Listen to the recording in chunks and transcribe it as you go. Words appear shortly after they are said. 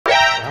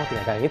don't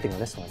think I got anything on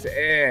this one.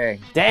 Dang.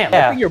 Damn.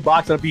 I think your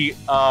box gonna be,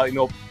 you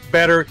know,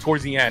 better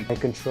towards the end.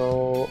 And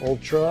Control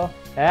Ultra.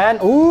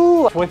 And,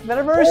 ooh, 20th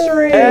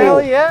anniversary. Ooh.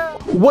 Hell yeah.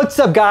 What's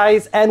up,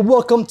 guys? And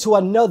welcome to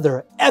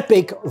another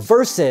epic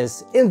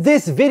versus. In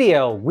this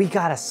video, we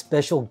got a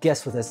special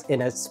guest with us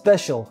in a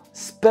special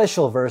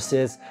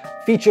versus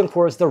featuring, of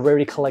course, the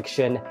Rarity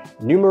Collection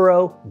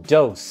numero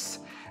dos.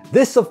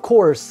 This, of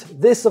course,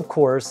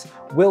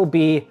 will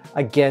be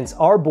against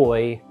our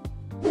boy,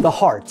 the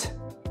heart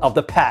of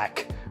the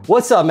pack.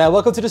 What's up, man?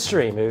 Welcome to the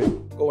stream, dude.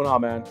 What's going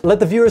on, man?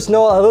 Let the viewers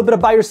know a little bit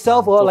about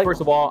yourself. Well, so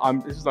first of all,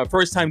 this is my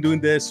first time doing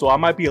this, so I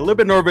might be a little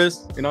bit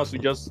nervous, you know, so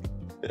just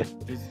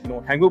you know,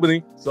 hang with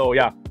me. So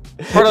yeah,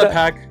 part of the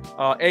pack,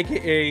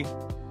 aka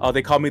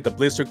they call me the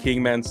Blister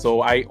King, man.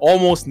 So I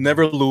almost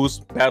never lose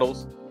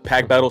battles,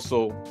 pack battles.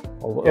 So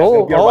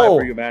yeah, be a ride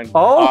for you, man.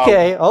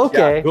 Okay.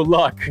 Yeah, good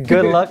luck.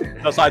 Good luck.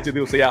 That's all I have to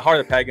do. So yeah, heart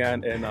of the pack,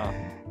 man, and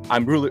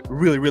I'm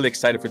really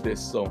excited for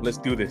this. So let's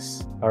do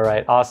this. All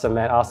right, awesome,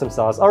 man. Awesome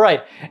sauce. All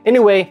right.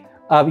 Anyway,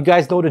 you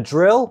guys know the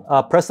drill.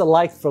 Press a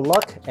like for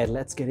luck, and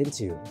let's get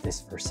into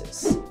this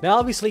versus. Now,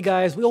 obviously,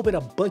 guys, we opened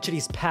a bunch of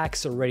these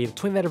packs already. The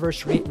 20th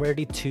Anniversary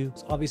Rarity 2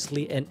 is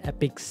obviously an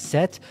epic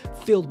set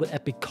filled with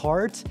epic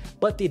cards,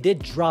 but they did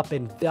drop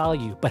in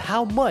value. But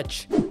how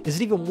much?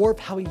 Is it even worth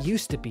how it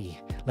used to be?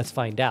 Let's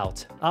find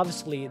out.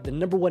 Obviously, the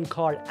 #1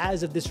 card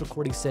as of this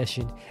recording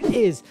session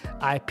is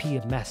IP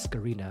of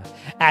Masquerena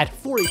at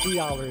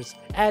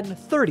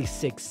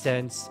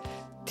 $43.36.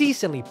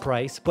 Decently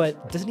priced,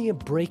 but doesn't even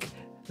break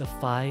the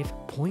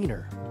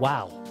 5-pointer.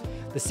 Wow.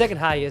 The second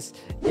highest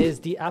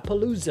is the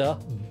Apollousa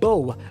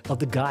Bow of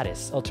the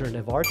Goddess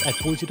alternative art at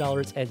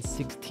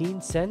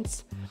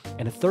 $42.16.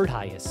 And the third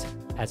highest,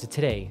 as of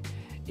today,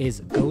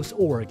 is Ghost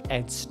Org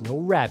and Snow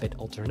Rabbit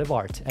alternative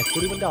art at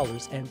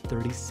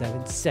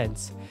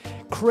 $41.37.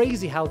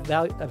 Crazy how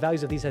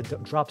values of these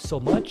have dropped so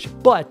much,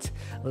 but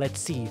let's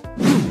see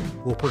who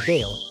will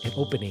prevail in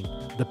opening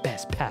the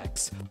best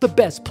packs, the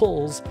best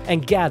pulls,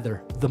 and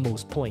gather the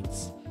most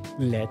points.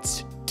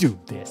 Let's do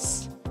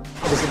this.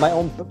 This is my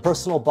own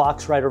personal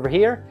box right over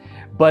here.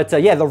 But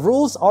yeah, the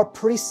rules are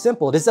pretty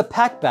simple. This is a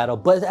pack battle,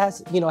 but it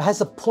has, you know, it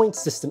has a point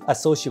system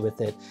associated with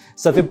it.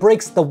 So if it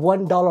breaks the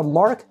 $1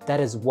 mark, that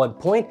is 1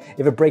 point.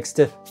 If it breaks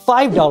the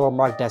 $5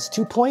 mark, that's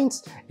 2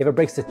 points. If it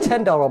breaks the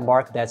 $10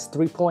 mark, that's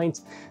 3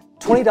 points.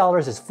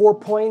 $20 is 4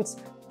 points.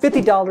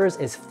 $50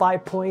 is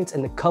 5 points,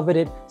 and the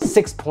coveted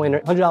 6-pointer,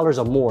 $100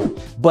 or more.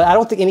 But I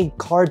don't think any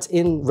cards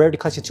in Rarity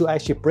Collection 2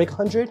 actually break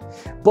 100,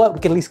 but we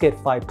can at least get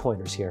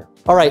 5-pointers here.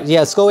 All right,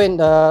 yeah, let's go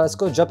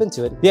jump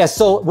into it. Yeah,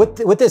 so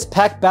with this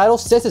pack battle,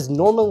 since it's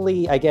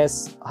normally, I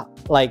guess,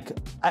 I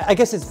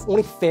guess it's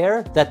only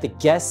fair that the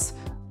guest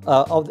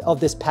of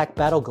this pack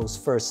battle goes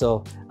first.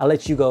 So I'll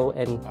let you go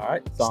and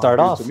start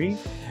off. To me.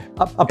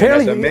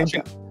 Apparently,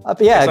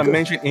 as I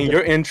mentioned in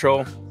your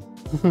intro,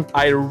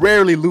 I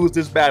rarely lose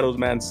these battles,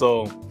 man.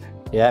 So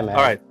yeah, man.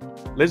 All right,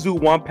 let's do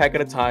one pack at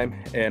a time,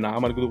 and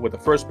I'm gonna go with the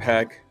first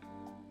pack.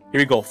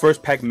 Here we go.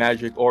 First pack,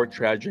 magic or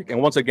tragic.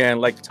 And once again,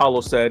 like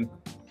Talo said,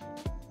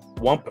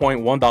 1 point,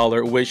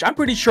 $1, which I'm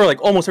pretty sure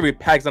like almost every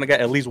pack's gonna get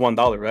at least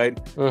 $1, right?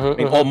 I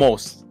mean,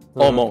 almost,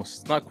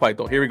 not quite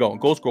though. Here we go.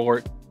 Ghost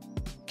Org,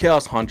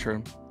 Chaos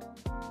Hunter,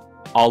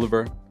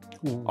 Oliver.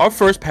 Our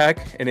first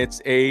pack, and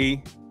it's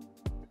a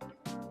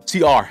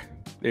CR.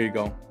 There you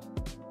go.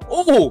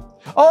 Oh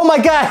my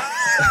God!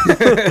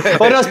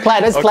 Oh no, it's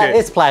platinum.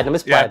 It's platinum.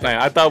 Yeah,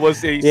 I thought it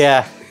was a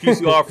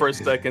QCR for a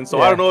second.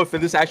 So I don't know if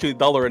it is actually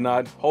 $1 or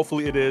not.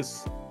 Hopefully it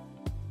is.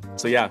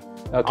 So yeah,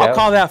 I'll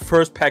call that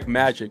first pack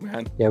magic,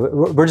 man. Yeah,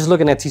 we're just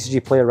looking at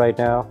TCG Player right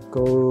now.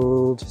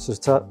 Gold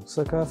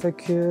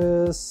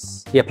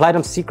sarcophagus. Yeah,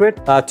 platinum secret.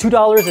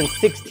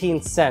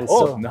 $2.16.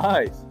 Oh, so,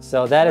 nice.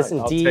 So that is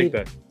indeed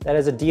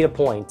a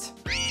point.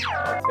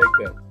 I'll take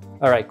that.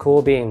 All right,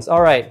 cool beans.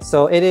 All right,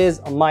 so it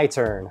is my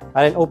turn.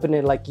 I didn't open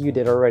it like you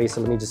did already, so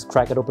let me just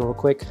crack it open real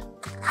quick.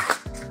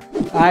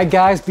 All right,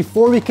 guys,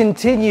 before we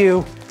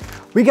continue,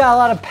 we got a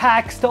lot of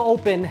packs to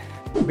open.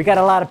 We got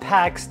a lot of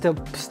packs to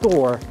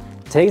store.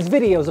 Today's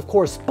video is, of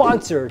course,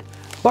 sponsored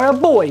by our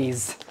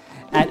boys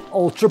at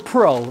Ultra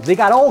Pro. They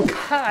got all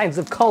kinds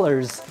of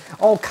colors,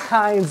 all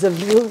kinds of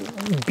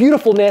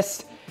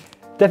beautifulness.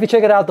 Definitely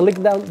check it out. The link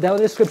down in the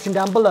description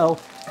down below.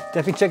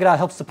 Definitely check it out.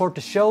 Help support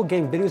the show,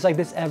 getting videos like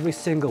this every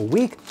single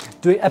week,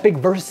 doing epic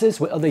verses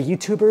with other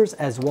YouTubers,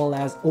 as well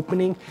as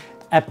opening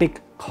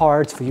epic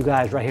cards for you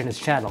guys right here in this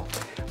channel.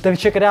 Definitely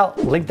check it out.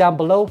 Link down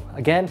below.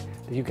 Again,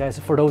 you guys,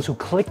 for those who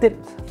clicked it,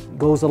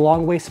 goes a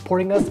long way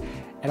supporting us,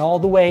 and all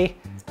the way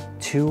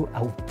to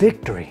a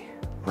victory,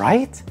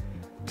 right?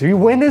 Do you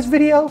win this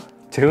video?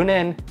 Tune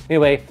in.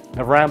 Anyway,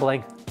 enough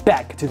rambling.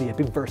 Back to the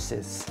epic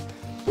verses.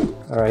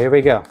 All right, here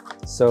we go.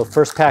 So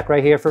first pack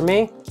right here for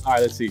me. All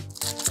right, let's see.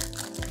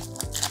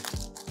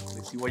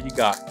 See what you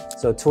got.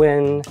 So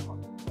twin,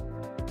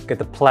 get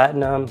the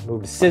platinum,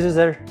 move the scissors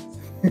there.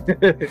 I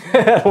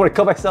don't want to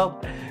cut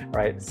myself. All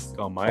right,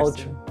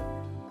 Ultra.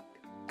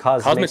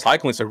 Cosmic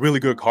Cyclone is a really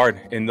good card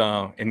in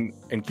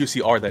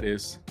QCR, that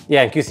is.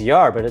 Yeah, in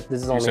QCR, but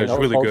this is only so it's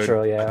really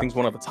Ultra, good. yeah. I think it's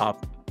one of the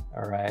top.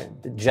 All right,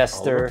 the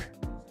Jester.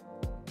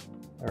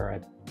 All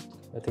right,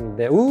 I think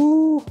that.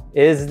 Ooh,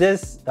 is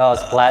this? Oh,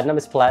 it's platinum.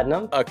 It's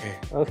platinum. Okay.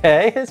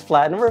 Okay, it's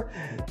platinum.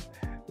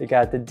 We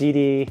got the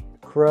DD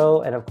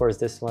Crow, and of course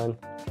this one.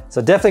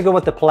 So definitely go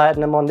with the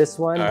platinum on this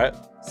one. All right.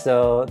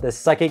 So the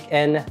Psychic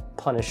N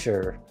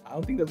Punisher. I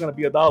don't think that's gonna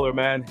be $1,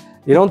 man.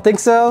 You don't think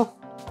so?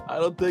 I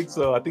don't think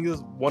so. I think this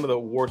is one of the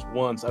worst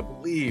ones, I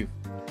believe.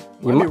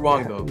 You might be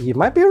wrong though. You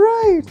might be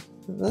right.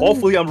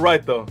 Hopefully I'm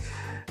right though.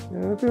 You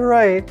might be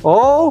right.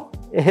 Oh,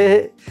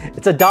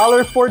 it's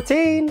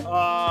 $1.14.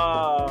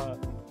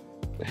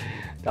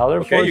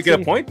 $1.14. Okay, you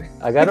get a point.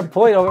 I got a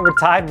point. Oh, we're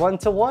tied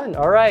 1-1.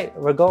 All right,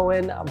 we're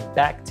going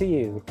back to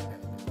you.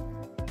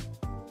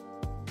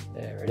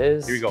 There it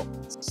is. Here we go.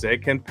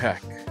 Second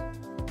pack.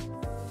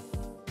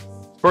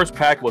 First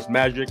pack was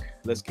magic.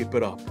 Let's keep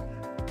it up.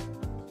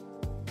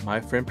 My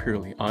Friend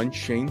Purely,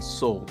 Unchained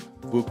Soul,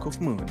 Book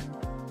of Moon,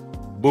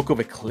 Book of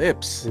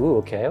Eclipse. Ooh,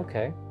 okay,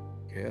 okay.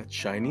 Okay, that's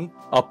shiny.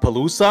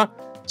 Apollousa.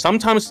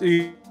 Sometimes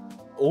the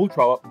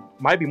Ultra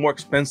might be more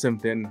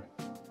expensive than...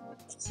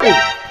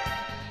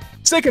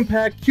 Second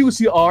pack,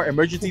 QCR,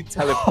 Emergency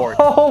Teleport.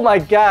 Oh my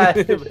god.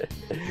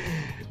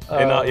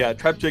 And yeah,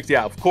 Trap Tricks,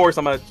 yeah, of course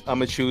I'm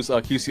gonna choose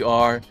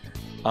QCR,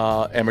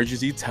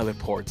 Emergency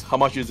Teleport. How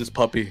much is this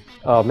puppy?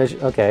 Oh,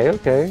 okay,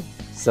 okay.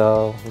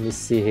 So let me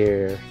see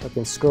here. I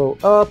can scroll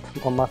up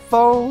on my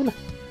phone.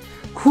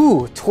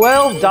 Whew,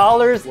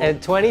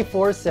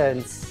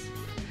 $12.24.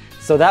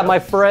 So that, my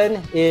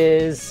friend,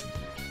 is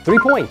 3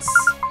 points.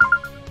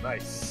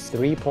 Nice.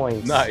 3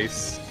 points.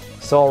 Nice.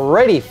 So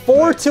already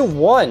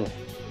 4-1.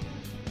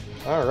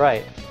 All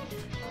right.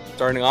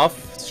 Starting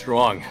off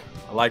strong.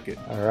 I like it.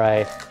 All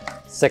right.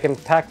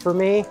 Second pack for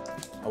me.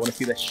 I want to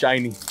see that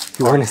shiny.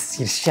 You want to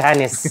see the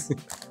shyness?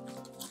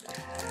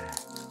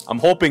 I'm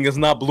hoping it's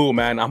not blue,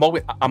 man. I'm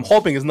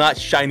hoping it's not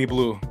shiny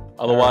blue.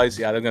 Otherwise,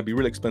 yeah, they're gonna be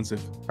really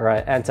expensive. All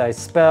right,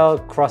 anti-spell,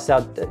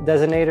 cross-out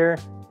designator.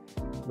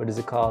 What is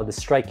it called? The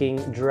Striking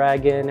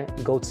Dragon,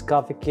 Goat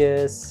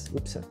Scophicus.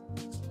 Oops.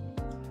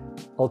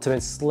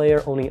 Ultimate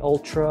Slayer, Oni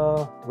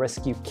Ultra,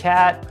 Rescue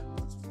Cat.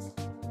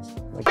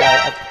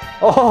 Nice.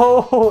 I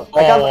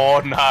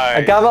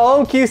got my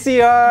own QCR.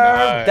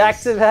 Nice. Back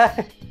to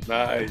back.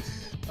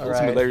 Nice. Right.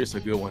 Ultimate is a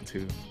good one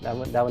too. That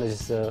one is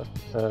just a.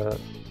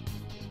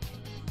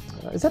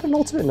 Is that an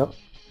ultimate? No,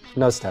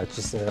 no, it's not. It's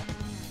just a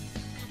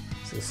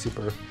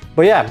super.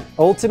 But yeah,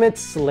 Ultimate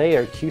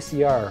Slayer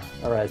QCR.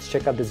 All right, let's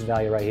check out this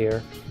value right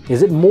here.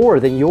 Is it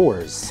more than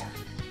yours?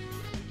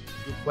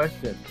 Good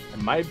question.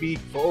 It might be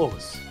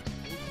close.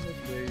 Ultimate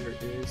Slayer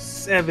is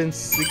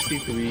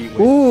 763.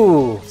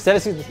 Ooh,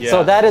 763. Yeah.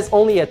 So that is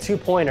only a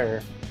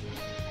 2-pointer.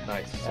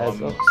 Nice. So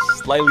I'm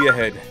slightly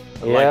ahead.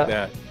 I like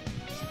that.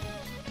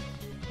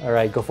 All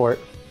right, go for it.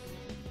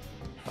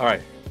 All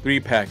right,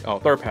 third pack.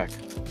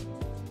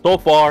 So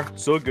far,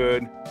 so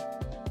good.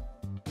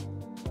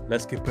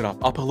 Let's keep it up.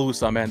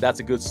 Apollousa, man,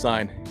 that's a good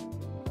sign.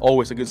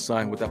 Always a good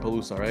sign with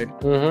Apollousa, right?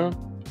 Mm-hmm.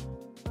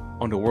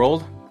 On the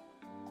world.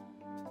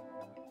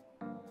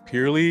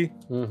 Purely.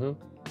 Mm-hmm.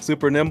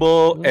 Super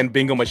Nimble and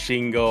Bingo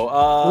Machingo.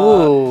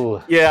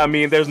 Ooh. Yeah, I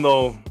mean, there's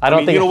no. I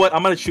mean, you know what?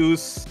 I'm gonna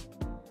choose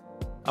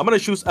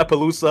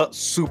Apollousa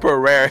Super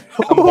Rare.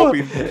 I'm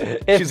hoping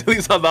she's at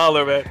least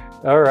 $1, man.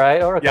 All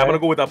right. All right. Yeah, I'm gonna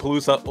go with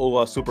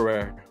Apollousa Super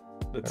Rare.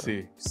 Let's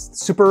see.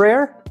 Super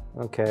rare?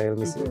 Okay, let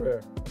me see. Super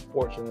rare,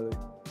 unfortunately.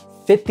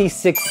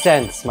 56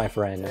 cents, my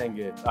friend. Dang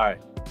it. All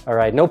right. All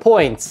right, no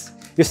points.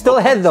 You're still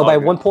ahead though by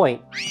 1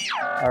 point.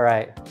 All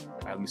right. All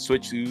right, let me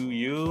switch to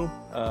you.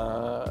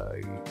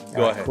 Go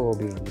ahead. Cool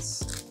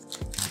beans.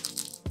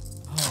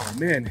 Oh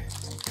man.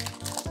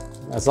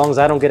 As long as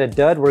I don't get a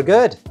dud, we're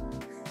good.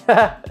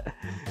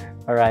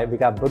 All right, we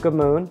got Book of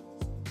Moon.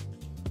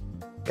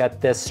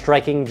 Got this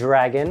Striking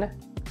Dragon.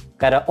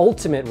 Got an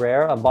ultimate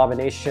rare,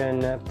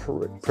 Abomination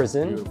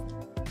Prison.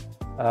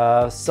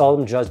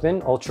 Solemn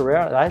Judgment, ultra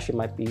rare. That actually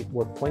might be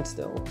worth points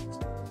still.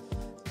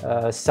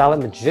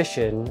 Silent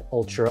Magician,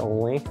 ultra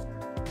only.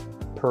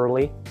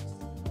 Pearly.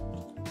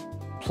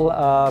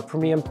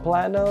 Premium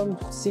Platinum,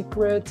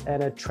 Secret,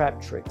 and a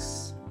Trap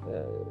Tricks.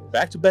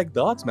 Back-to-back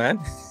dots, man.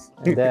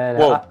 And then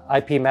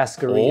IP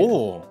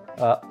Masquerena.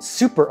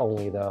 Super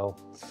only though.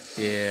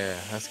 Yeah,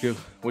 that's good.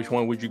 Which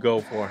one would you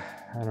go for?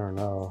 I don't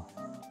know.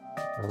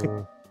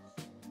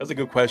 That's a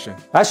good question.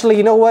 Actually,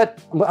 you know what?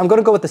 I'm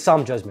gonna go with the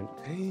Solemn Judgment.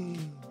 I'm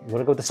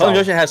gonna go with the Solemn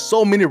Judgment has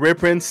so many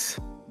reprints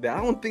that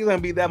I don't think there's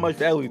gonna be that much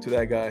value to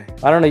that guy.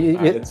 I don't know.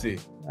 Right, let's see.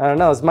 I don't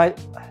know.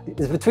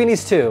 It's between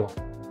these two.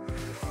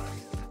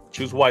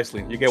 Choose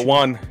wisely. You get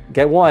one.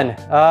 Get one.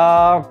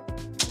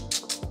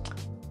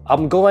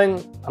 I'm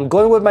going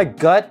with my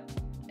gut,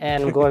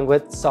 and I'm going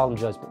with Solemn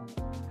Judgment.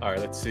 All right,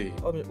 let's see.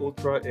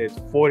 Ultra is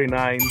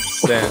 49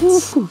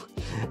 cents.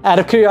 Out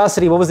of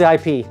curiosity, what was the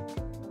IP?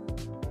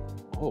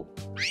 Oh,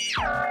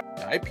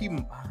 the IP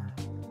more,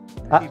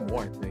 I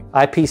think.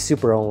 IP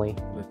super only.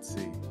 Let's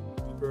see.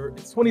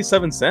 It's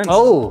 27 cents.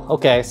 Oh,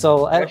 okay.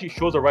 So it actually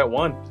shows the right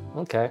one.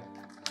 Okay.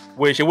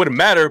 Which it wouldn't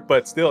matter,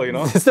 but still, you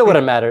know. It still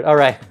wouldn't matter. All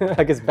right.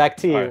 I guess back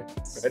to you. All right.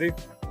 Ready?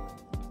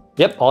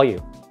 Yep, all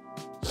you.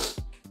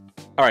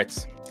 All All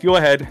right, go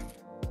ahead.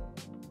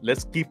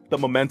 Let's keep the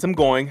momentum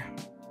going.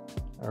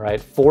 All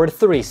right,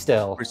 4-3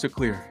 still. Crystal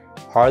clear.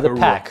 Heart of the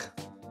pack.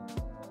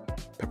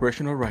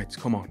 Preparation or rights,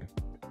 come on.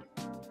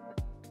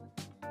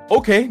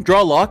 Okay,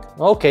 draw lock.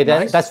 Okay,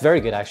 Nice. that's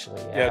very good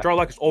actually. Yeah, draw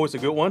lock is always a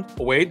good one.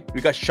 Oh, wait,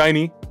 we got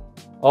shiny.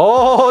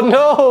 Oh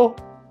no!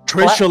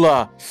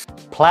 Trishula.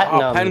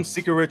 Platinum. Platinum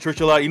Secret Rare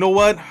Trishula. You know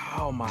what?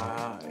 Oh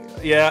my.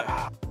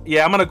 Yeah,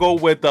 I'm gonna go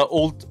with the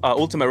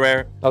Ultimate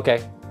Rare.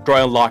 Okay.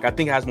 Draw and lock. I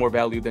think it has more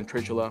value than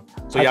Trishula.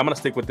 So yeah, I'm gonna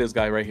stick with this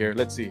guy right here.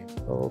 Let's see.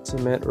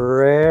 Ultimate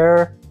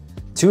Rare.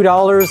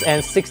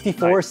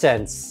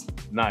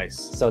 $2.64. Nice.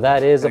 So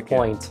that is a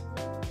point.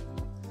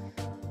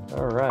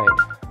 All right.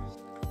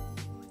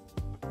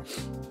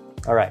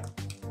 All right.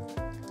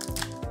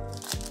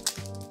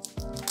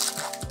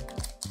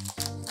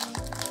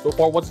 So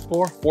far, what's the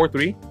score?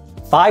 4-3?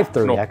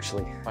 5-3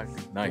 actually.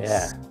 5-3. Nice.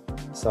 Yeah.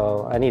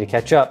 So I need to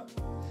catch up.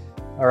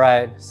 All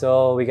right.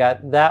 So we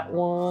got that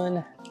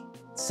one.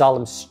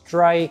 Solemn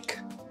Strike.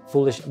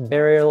 Foolish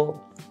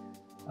Burial.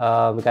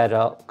 We got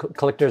a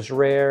collector's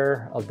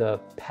rare of the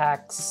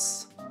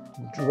packs.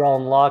 Draw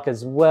and lock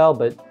as well,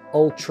 but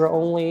ultra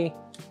only.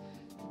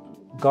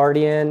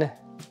 Guardian.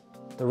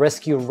 The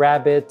Rescue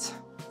Rabbit.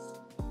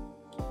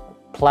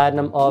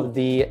 Platinum of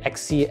the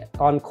XC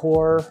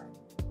Encore.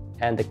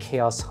 And the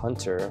Chaos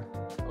Hunter.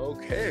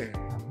 Okay.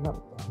 I'm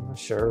not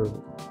sure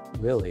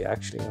really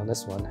actually on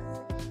this one.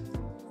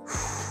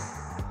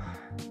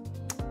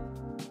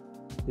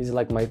 These are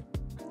like my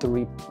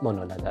 3. Oh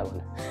no, not that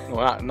one.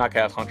 No, not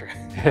Chaos Hunter.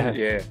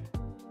 Yeah.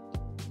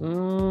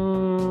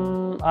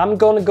 I'm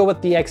gonna go with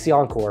the XC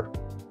Encore.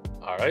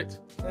 All right.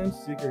 And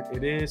secret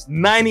it is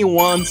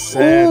 91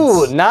 cents.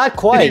 Ooh, not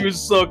quite. He was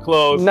so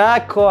close.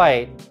 Not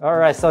quite. All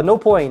right, so no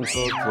points.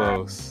 So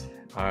close.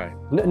 All right.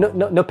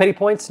 No petty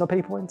points. No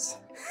petty points.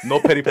 No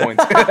petty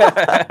points.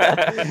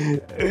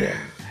 Yeah.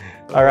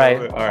 All right.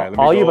 All right. Let me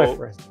All you, go. my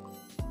friend.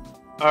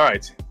 All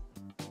right.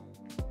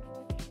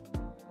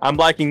 I'm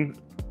liking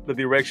the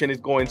direction it's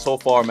going so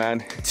far,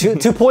 man.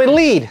 2-point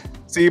lead.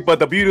 See, but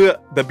the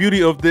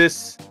beauty of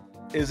this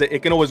is that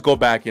it can always go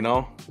back, you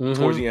know,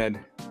 towards the end.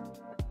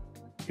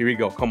 Here we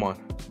go. Come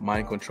on.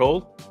 Mind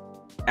control.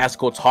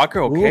 Accesscode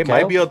talker. Okay,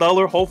 might be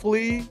 $1.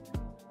 Hopefully.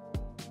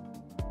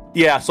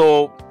 Yeah.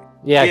 So.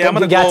 Yeah, I'm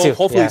gonna go.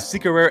 Hopefully,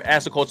 secret rare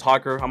Accesscode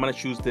talker. I'm gonna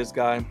choose this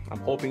guy. I'm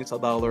hoping it's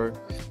 $1. All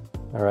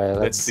right.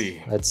 Let's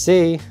see. Let's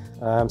see.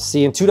 I'm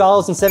seeing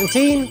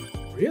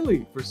 $2.17.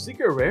 Really? For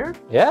secret rare?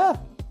 Yeah.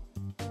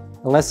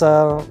 Unless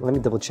let me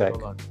double check.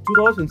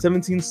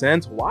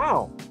 $2.17.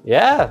 Wow.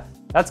 Yeah,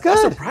 that's good.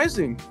 That's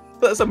surprising.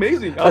 That's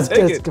amazing. I'll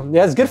take it.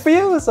 Yeah, it's good for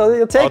you. So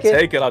you'll take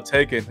it. I'll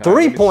take it.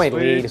 3-point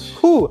lead.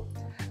 Whew.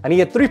 I need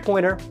a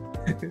 3-pointer.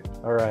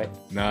 All right.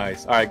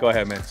 Nice. All right, go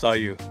ahead, man. Saw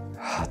you.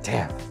 Oh,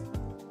 damn.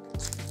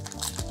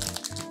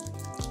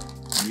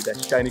 You need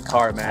that shiny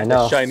card, man. I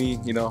know. That shiny,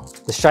 you know.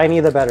 The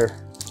shinier the better.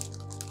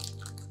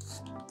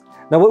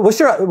 Now, what's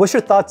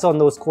your thoughts on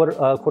those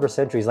quarter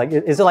centuries? Like,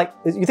 is it like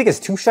you think it's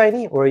too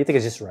shiny, or you think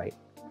it's just right?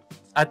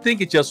 I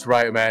think it's just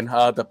right, man.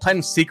 The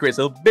Platinum Secret is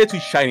a bit too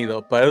shiny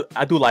though, but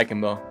I do like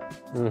him though.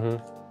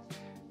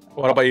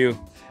 What about you?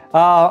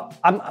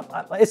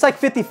 It's like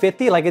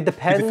 50-50. Like it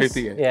depends.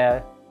 50-50.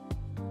 Yeah.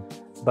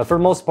 But for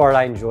the most part,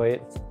 I enjoy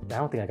it. I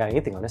don't think I got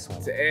anything on this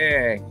one.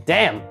 Dang.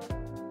 Damn.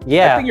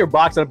 Yeah. I think your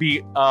box gonna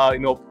be,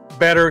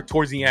 better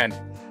towards the end,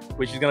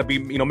 which is gonna be,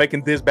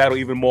 making this battle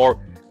even more,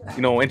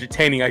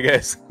 entertaining, I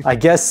guess. I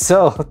guess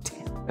so.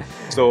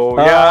 So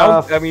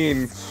yeah, I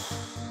mean,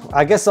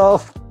 I guess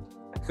I'll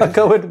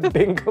go with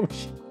bingo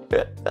machine.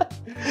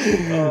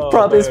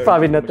 It's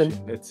probably nothing.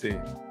 Let's see.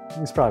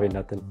 It's probably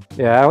nothing.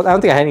 Yeah, I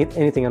don't think I had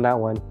anything on that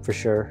one for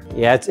sure.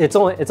 Yeah, it's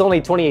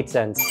only 28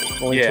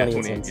 cents. Only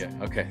 28 cents.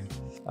 Yeah. Okay.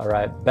 All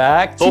right,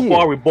 back to So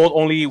far, we both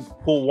only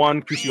pull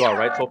one QCR,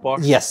 right? So far.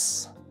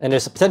 Yes, and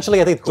there's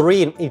potentially I think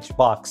 3 in each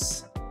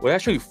box. Well,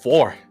 actually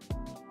 4.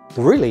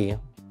 Really?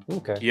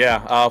 Okay.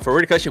 Yeah. For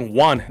Rarity Collection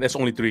 1, that's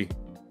only 3.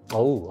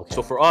 Oh, okay.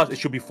 So for us, it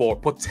should be 4,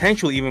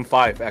 potentially even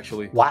 5,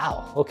 actually.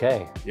 Wow.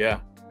 Okay. Yeah.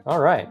 All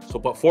right. So,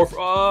 but 4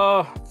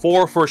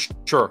 for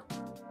sure.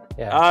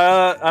 Yeah.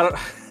 I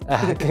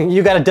don't.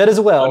 You got a dud as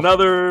well.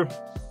 Another.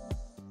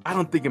 I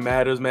don't think it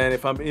matters, man.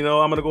 If I'm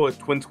gonna go with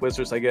Twin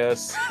Twisters, I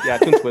guess. Yeah,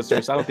 Twin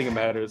Twisters. I don't think it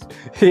matters.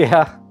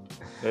 Yeah.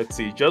 Let's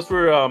see. Just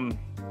for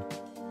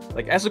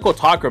like Accesscode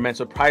Talker, man,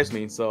 surprised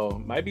me.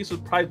 So might be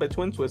surprised by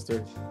Twin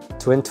Twister.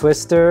 Twin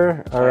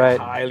Twister. All right.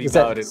 Highly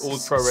doubt it.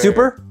 Ultra rare.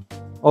 Super?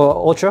 Oh,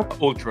 ultra.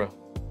 Ultra.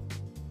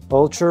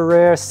 Ultra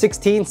rare.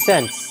 16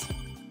 cents.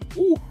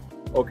 Ooh.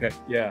 Okay.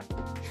 Yeah.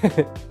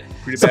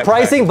 Pretty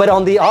surprising, but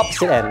on the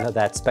opposite end of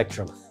that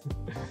spectrum.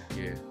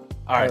 Yeah.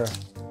 All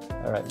right.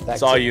 All right.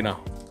 That's all you know.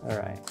 All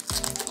right.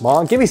 Come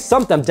on, give me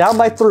something. I'm down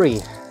by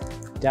 3.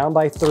 Down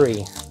by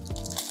 3.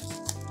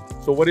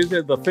 So what is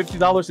it? The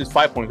 $50 is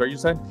 5 points, right? You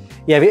said?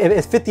 Yeah, if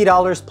it's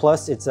 $50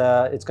 plus, it's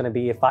going to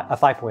be a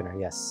 5-pointer.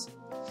 Yes.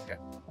 Okay.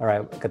 All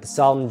right. Got the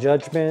Solemn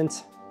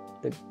Judgment,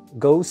 the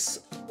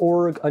Ghost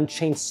Org,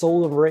 Unchained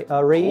Soul of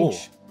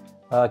Rage,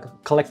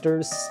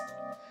 Collectors,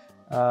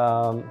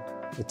 the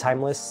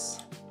Timeless,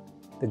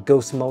 The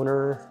Ghost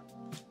Mourner.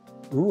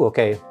 Ooh,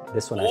 okay.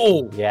 This one.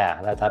 Oh,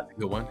 yeah, that's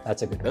good one.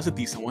 That's a good one. That's a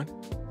decent one.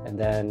 And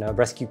then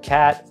Rescue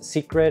Cat,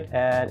 Secret,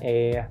 and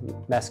a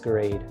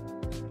Masquerade.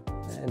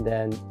 And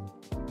then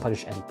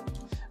Punish End.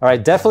 All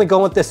right, definitely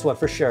going with this one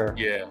for sure.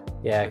 Yeah.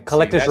 Yeah,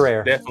 collector's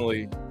rare.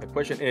 Definitely. The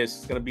question is,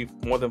 it's going to be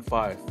more than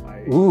 5.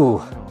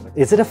 Ooh,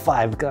 is it a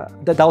 5?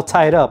 That'll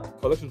tie it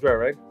up. Collector's rare,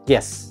 right?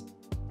 Yes.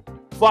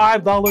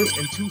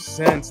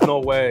 $5.02. No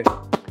way.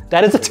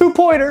 That is a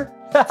 2-pointer.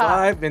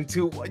 5 and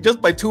 2, just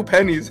by 2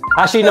 pennies.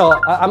 Actually,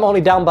 no. I'm only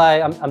down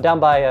by. I'm down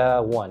by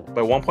 1.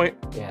 By 1 point?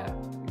 Yeah.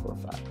 4,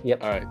 5.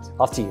 Yep. All right.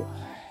 Off to you.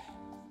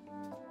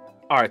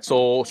 All right.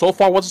 So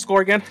far, what's the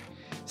score again?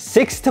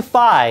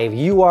 6-5.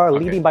 You are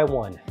leading by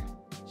 1.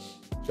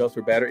 Just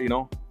for better, you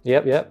know.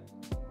 Yep. Yep.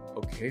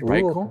 Okay.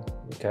 Right. Ooh, Cool.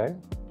 Okay.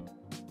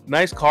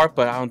 Nice card,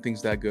 but I don't think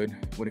it's that good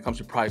when it comes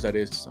to prize. That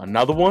is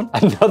another one.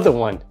 Another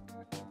one.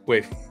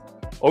 Wait.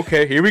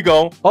 Okay. Here we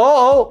go.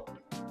 Oh.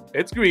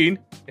 It's green,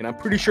 and I'm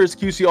pretty sure it's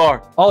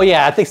QCR. Oh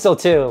yeah, I think so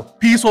too.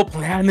 Peaceful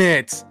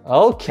Planet.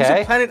 Okay.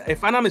 Peaceful Planet.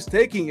 If I'm not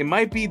mistaken, it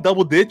might be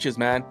double digits,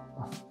 man.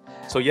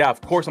 So yeah,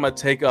 of course I'm gonna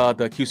take the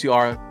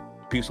QCR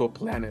Peaceful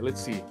Planet.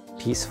 Let's see.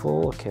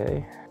 Peaceful.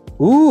 Okay.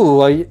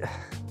 Ooh,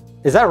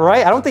 is that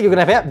right? I don't think you're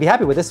gonna be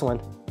happy with this one.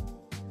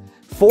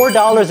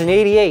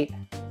 $4.88.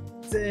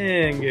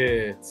 Dang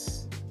it.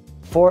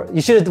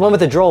 You should have went with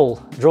the Droll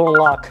and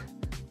Lock.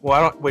 Well, I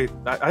don't. Wait,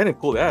 I didn't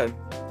pull that.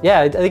 Yeah,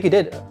 I think you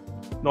did.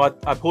 No,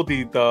 I pulled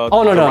the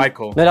oh no,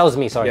 Ryko. No, that was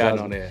me. Sorry. Yeah,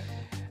 no. Yeah.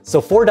 So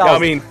 $4. Yeah, I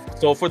mean,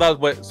 so for that,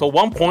 what? So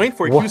 1 point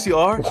for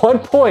QCR. 1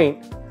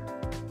 point.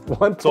 1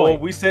 point. So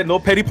we said no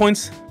petty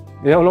points.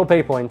 No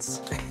pay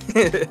points.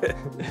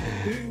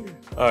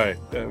 All right,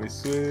 let me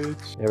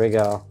switch. There we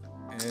go.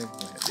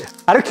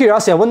 Out of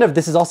curiosity, I wonder if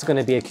this is also going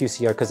to be a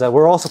QCR because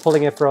we're also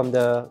pulling it from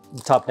the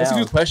top down. That's a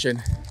good question.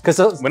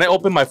 Because when I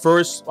opened my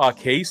first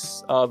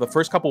case, the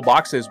first couple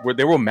boxes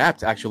they were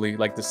mapped actually,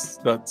 like the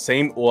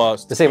same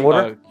the same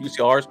order.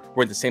 QCRs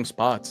were in the same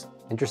spots.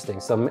 Interesting.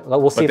 So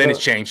we'll see. But then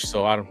it's changed,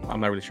 so I'm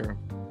not really sure.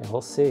 Yeah,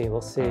 we'll see.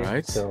 We'll see. All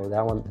right. So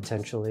that one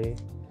potentially.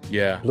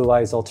 Yeah. Blue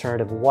Eyes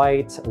Alternative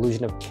White,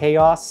 Illusion of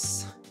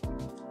Chaos,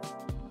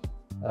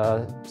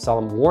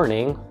 Solemn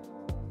Warning.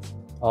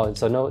 Oh,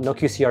 so no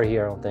QCR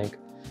here, I don't think.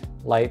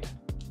 Light,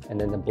 and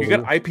then the blue. You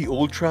got IP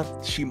Ultra.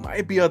 She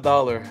might be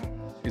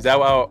 $1. Is that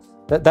how?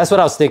 That's what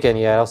I was thinking.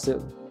 Yeah,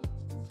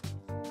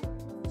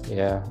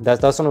 yeah.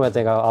 That's one of the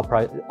things I'll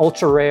probably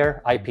ultra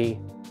rare IP.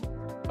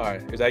 All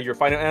right. Is that your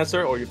final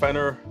answer or your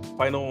final?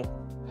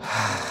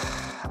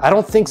 I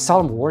don't think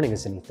Solemn Warning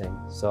is anything,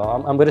 so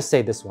I'm gonna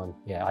say this one.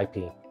 Yeah,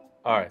 IP.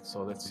 All right.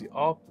 So let's see.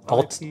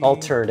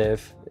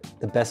 Alternative,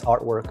 the best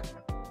artwork.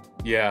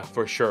 Yeah,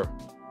 for sure.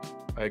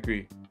 I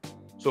agree.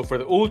 So for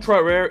the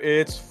ultra rare,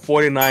 it's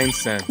 49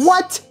 cents.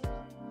 What?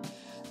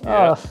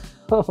 Yeah.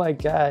 Oh my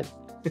god.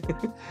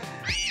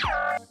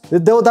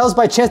 That was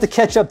my chance to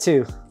catch up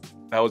too.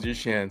 That was your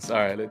chance. All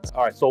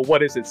right. So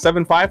what is it?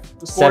 7-5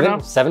 the score now?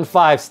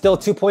 7-5. Still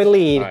 2-point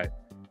lead. All right.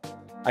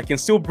 I can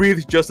still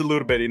breathe just a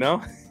little bit, you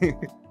know?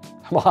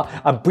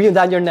 I'm breathing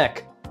down your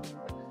neck.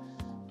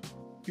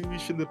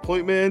 Tuition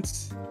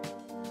appointments.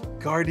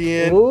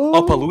 Guardian. Ooh.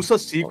 Apollousa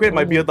Secret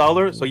might be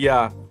 $1. So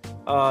yeah.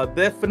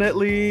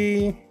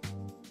 Definitely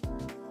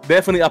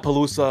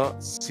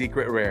Apollousa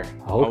Secret Rare.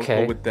 Okay.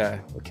 I'll go with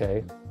that.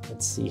 Okay.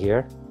 Let's see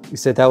here. You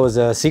said that was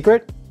a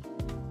secret?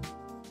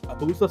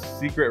 Apollousa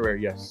Secret Rare,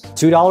 yes.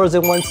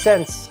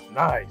 $2.01.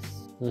 Nice.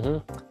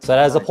 So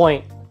that is a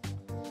point.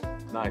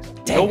 Nice.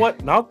 Dang. You know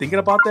what? Now thinking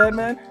about that,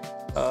 man.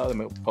 Let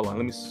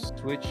me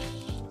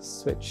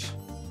switch.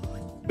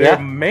 There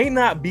may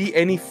not be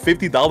any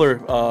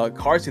 $50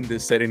 cards in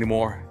this set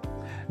anymore.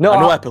 No, I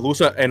know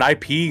Apollousa and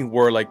IP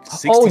were like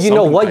 60. Oh, you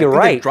know what? You're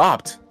right. It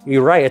dropped.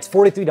 You're right. It's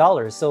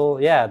 $43. So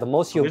yeah, the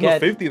most you'll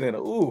get. No 50 then.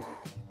 Ooh.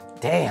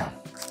 Damn.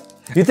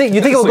 You think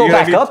it'll go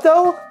back up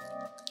though?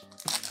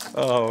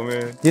 Oh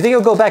man. Do you think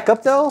it'll go back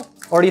up though,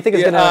 or do you think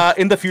it's gonna?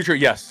 In the future,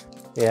 yes.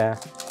 Yeah.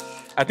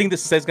 I think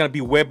this set's gonna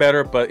be way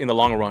better, but in the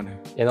long run.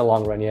 In the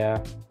long run,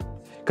 yeah.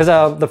 Because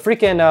the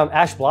freaking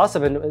Ash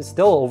Blossom is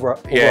still over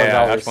 $100.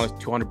 Ash Blossom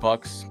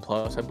 $200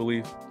 plus, I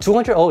believe.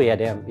 200? Oh yeah,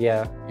 damn.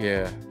 Yeah.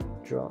 Yeah.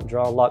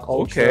 Draw Lock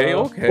Ultra.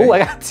 Okay. Oh, I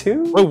got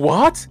 2. Wait,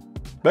 what?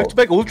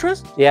 Back-to-back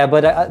Ultras? Yeah,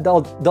 but I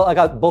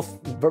got both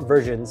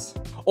versions.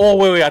 Oh,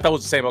 wait, I thought it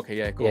was the same. Okay,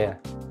 yeah, cool. Yeah,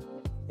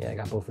 I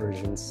got both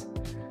versions.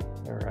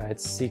 All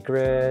right,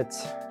 Secret.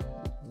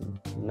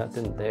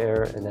 Nothing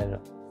there, and then.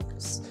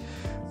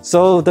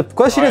 So the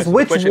question is,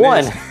 which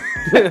one?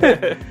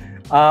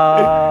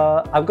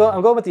 I'm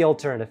going with the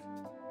alternative.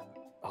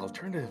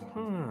 Alternative?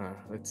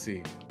 Let's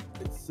see.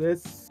 It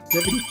says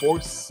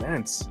 74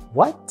 cents.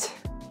 What?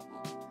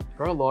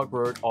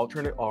 Logbird,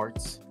 alternate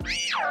arts.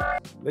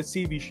 Let's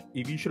see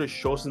if you should have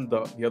chosen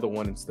the other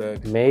one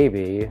instead.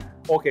 Maybe.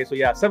 Okay, so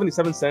yeah,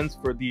 77 cents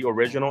for the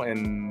original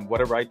and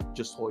whatever I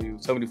just told you,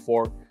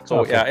 74. So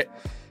okay.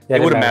 yeah,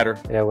 it wouldn't matter.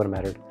 Yeah, it wouldn't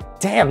matter.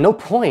 Damn, no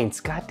points.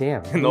 God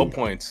damn. No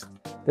points.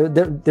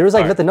 There was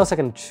like nothing else I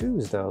can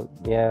choose though.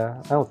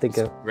 Yeah, I don't think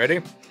it. Ready?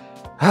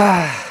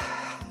 I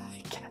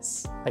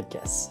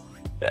guess.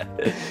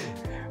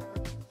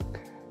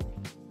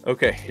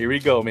 Okay, here we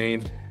go,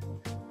 man.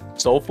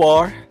 So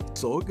far,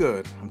 so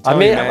good. I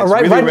mean, man,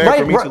 right, really right, rare right,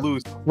 for me right, to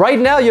lose. right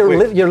now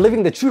you're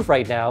living the truth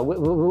right now.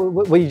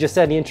 What you just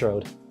said in the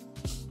intro.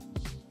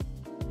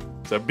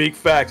 It's a big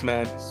facts,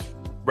 man.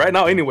 Right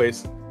now,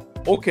 anyways.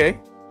 Okay,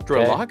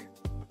 draw a lock.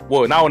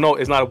 Whoa, now I know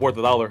it's not worth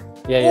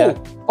 $1. Yeah.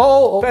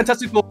 Oh.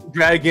 Fantastical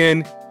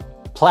Dragon.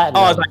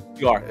 Platinum. Oh, it's like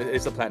QR.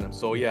 It's a platinum.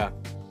 So yeah,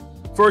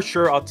 for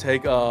sure I'll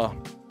take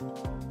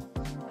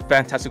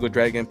Fantastical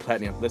Dragon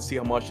Platinum. Let's see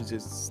how much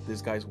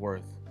this guy's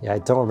worth. Yeah, I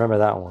don't remember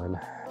that one.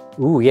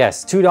 Ooh,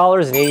 yes,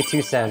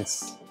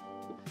 $2.82.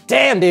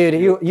 Damn, dude,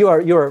 you're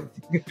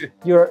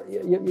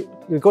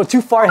going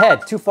too far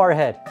ahead. Too far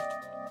ahead.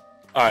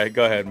 All right,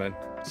 go ahead, man.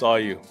 It's all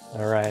you.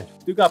 All right.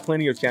 You got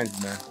plenty of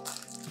chances, man.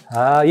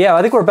 Yeah,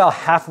 I think we're about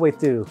halfway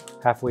through.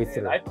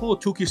 And I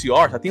pulled 2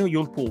 QCRs. I think you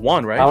only pulled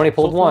 1, right? I only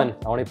pulled one.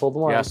 I only pulled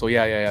one. Yeah. So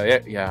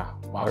yeah.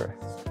 Wow.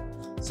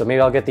 Right. So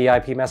maybe I'll get the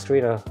IP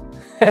Masquerena.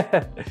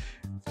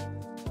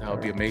 That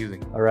would be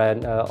amazing. All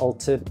right,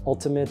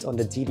 ultimate on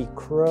the DD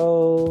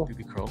Crow.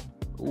 DD Crow.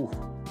 Ooh.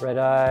 Red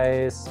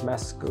Eyes,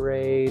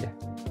 Masquerade,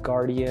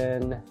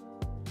 Guardian,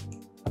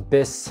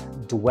 Abyss,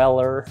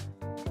 Dweller.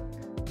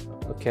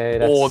 Okay,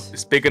 that's... Oh,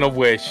 speaking of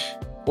which...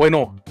 Wait,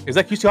 no. Is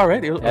that QCR,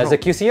 right? As a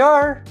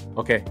QCR.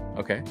 Okay.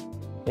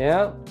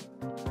 Yeah.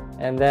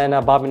 And then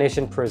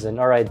Abomination Prison.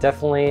 All right,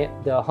 definitely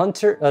the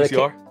Hunter...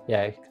 QCR?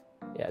 Yeah,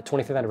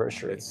 25th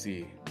anniversary. Let's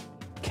see.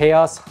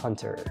 Chaos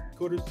Hunter.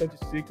 Code Center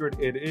Secret,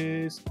 it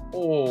is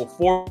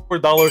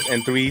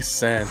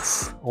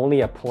 $4.03.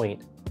 Only a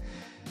point.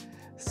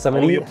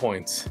 Only a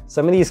point.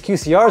 Some of these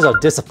QCRs are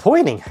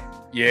disappointing.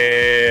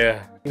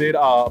 Yeah. Did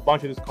a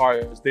bunch of these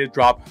cards, they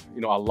drop, a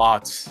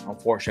lot,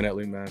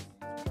 unfortunately, man.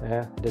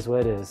 Yeah, it is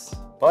what it is.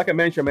 But like I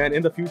mentioned, man,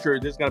 in the future,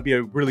 this is gonna be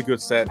a really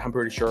good set, I'm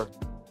pretty sure.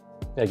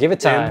 Yeah, give it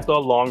time. In the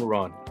long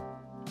run.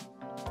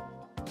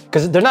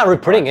 Because they're not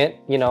reprinting it,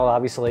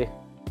 obviously.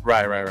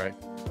 Right.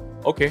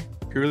 Okay.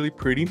 Purely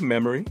pretty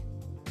memory.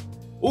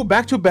 Oh,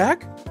 back to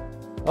back.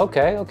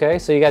 Okay.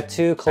 So you got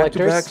 2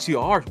 collectors. Back to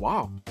back CRs.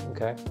 Wow.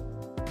 Okay.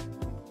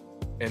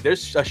 And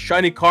there's a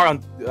shiny car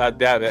on that.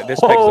 This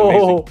pack is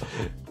amazing.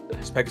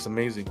 This pack is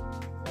amazing.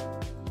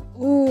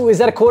 Ooh, is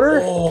that a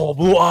quarter? Oh,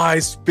 Blue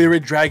Eyes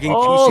Spirit Dragon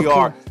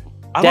QCR.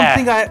 I don't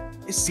think I've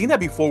seen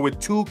that before with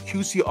 2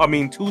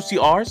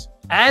 CRs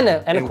and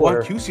a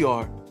quarter. 1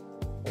 QCR.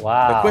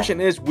 Wow. The question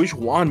is, which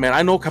one, man?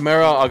 I know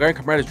Guardian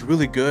Chimera is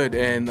really good,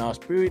 and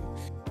Spirit.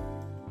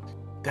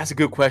 That's a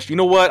good question. You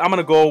know what? I'm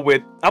gonna go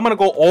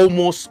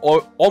almost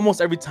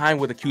every time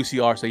with a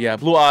QCR. So yeah,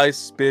 Blue Eyes,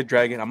 Spirit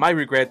Dragon. I might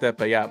regret that,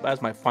 but yeah,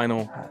 that's my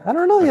final. I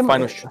don't know. My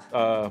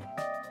final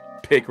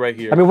pick right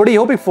here. I mean, what are you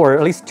hoping for?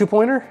 At least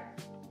 2-pointer?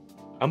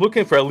 I'm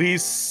looking for at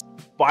least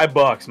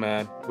 $5,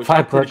 man. Which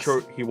I'm pretty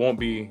sure he won't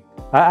be.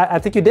 I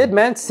think you did,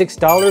 man.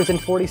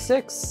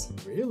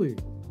 $6.46. Really?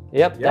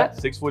 Yep. Yeah.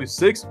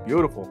 $6.46.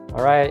 Beautiful.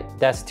 All right,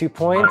 that's 2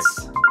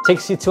 points. Nice.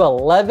 Takes you to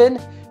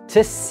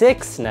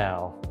 11-6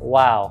 now.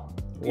 Wow.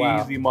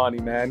 Easy money,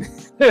 man.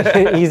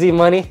 Easy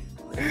money.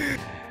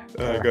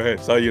 Go ahead.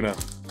 It's all you know.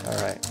 All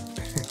right.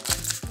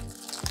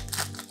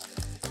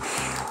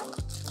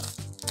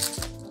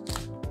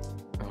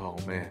 Oh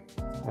man.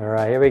 All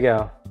right, here we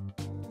go.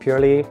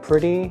 Purely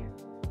pretty.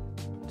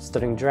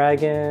 Stunning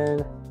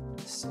Dragon.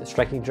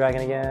 Striking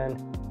Dragon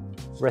again.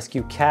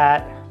 Rescue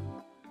Cat.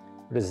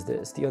 What is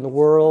this? The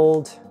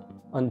Underworld.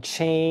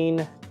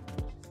 Unchain.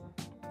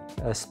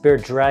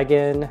 Spirit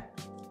Dragon.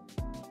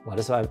 Well,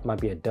 this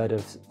might be a dud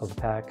of a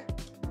pack.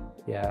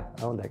 Yeah,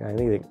 I don't got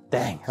anything.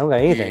 Dang, I don't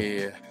got anything.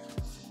 Yeah.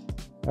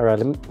 All right,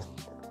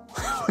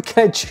 what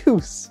can I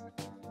choose?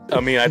 I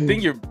mean, I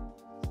think you're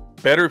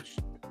better.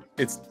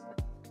 It's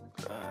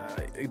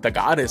the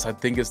Goddess. I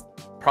think is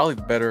probably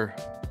the better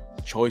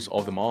choice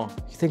of them all.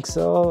 You think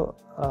so?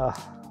 I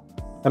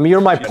mean, you're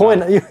my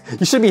point. You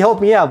should be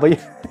helping me out, but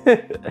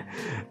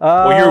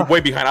well, you're way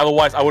behind.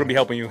 Otherwise, I wouldn't be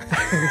helping you.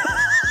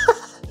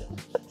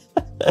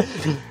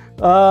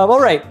 All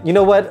right, you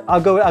know what?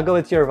 I'll go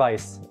with your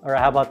advice. All right,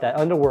 how about that?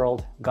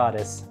 Underworld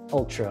Goddess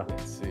Ultra.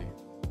 Let's see.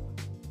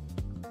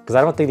 Because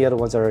I don't think the other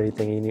ones are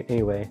anything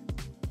anyway.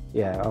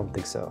 Yeah, I don't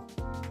think so.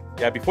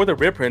 Yeah, before the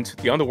reprint,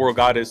 the Underworld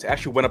Goddess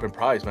actually went up in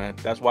price, man.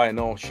 That's why I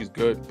know she's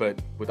good.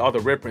 But with all the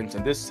reprints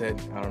and this set,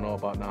 I don't know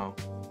about now.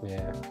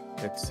 Yeah.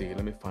 Let's see.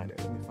 Let me find it.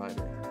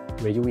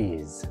 Where you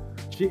is?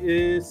 She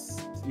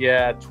is,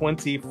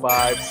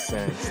 25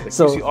 cents. The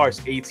QCR is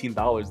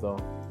 $18 though.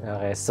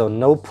 Okay, so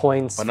no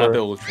points. But not the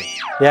Ultra.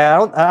 Yeah, I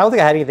don't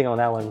think I had anything on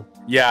that one.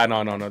 Yeah,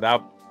 no.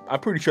 That I'm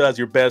pretty sure that's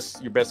your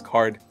best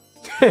card.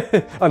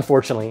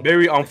 Unfortunately.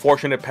 Very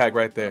unfortunate pack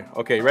right there.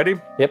 Okay,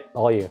 ready? Yep,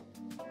 all you.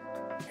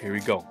 Here we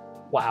go.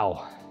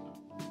 Wow.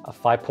 A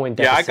 5-point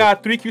deficit. Yeah, I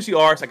got 3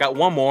 QCRs. I got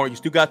 1 more. You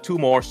still got 2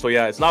 more. So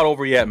yeah, it's not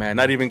over yet, man.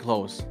 Not even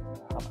close.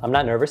 I'm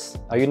not nervous.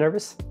 Are you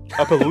nervous?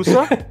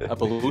 Apollousa?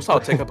 Apollousa? I'll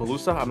take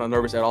Apollousa. I'm not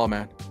nervous at all,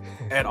 man.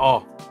 At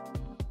all.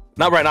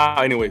 Not right now,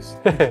 anyways.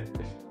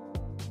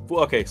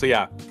 Okay, so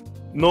yeah.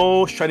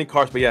 No shiny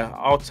cards, but yeah,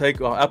 I'll take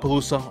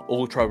Apollousa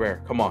Ultra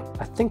Rare. Come on.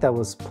 I think that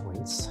was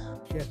points.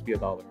 She has to be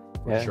 $1.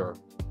 for sure.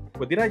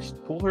 But did I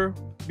pull her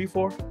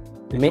before?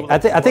 I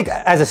think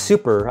as a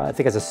super. I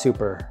think as a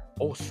super.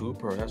 Oh,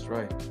 super. That's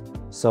right.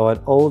 So an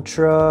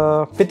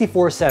ultra,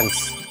 54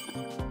 cents.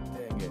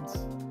 Dang it.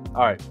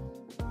 All right.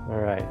 All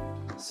right.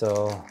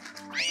 So,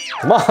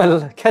 come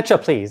on, catch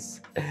up,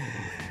 please.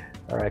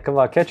 All right, come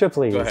on, catch up,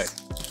 please. Go ahead.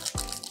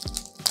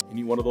 You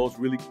need one of those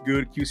really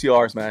good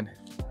QCRs, man.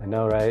 I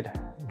know, right?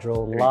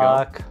 Droll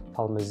lock,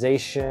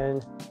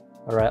 polymerization.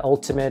 All right,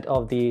 ultimate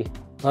of the.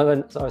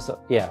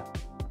 Yeah,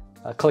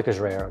 Clicker's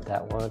rare of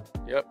that one.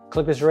 Yep.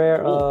 Clicker's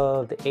rare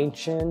of the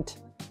ancient.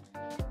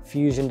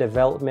 Fusion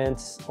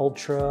developments,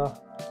 ultra.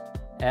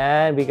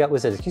 And we got,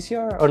 was it a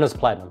QCR? Oh no, it's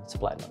platinum. It's a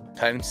platinum.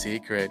 Platinum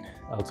secret.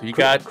 Oh, so you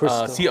got CR,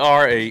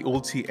 a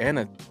ulti, and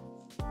a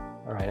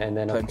all right, and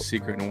then platinum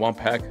secret in one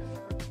pack.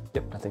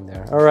 Yep, nothing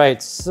there. All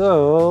right,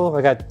 so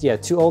I got 2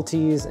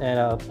 ultis and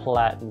a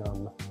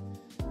platinum.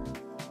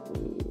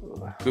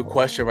 Good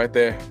question right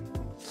there.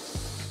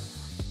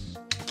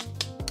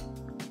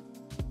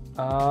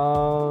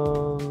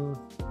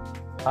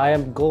 I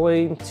am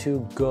going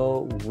to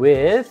go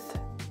with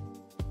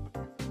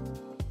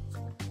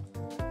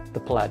the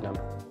platinum.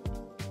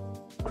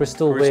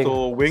 Crystal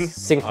Wing.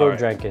 Synchro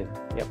Dragon.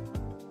 Yep.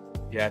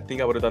 Yeah, I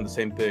think I would have done the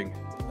same thing.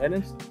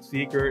 Platinum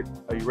secret.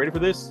 Are you ready for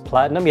this?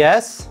 Platinum,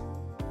 yes.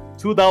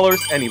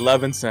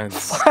 $2.11.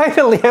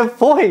 Finally, a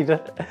point.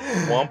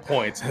 1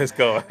 point. Let's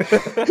go.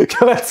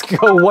 Let's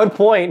go. 1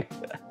 point.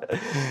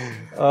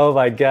 Oh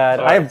my God.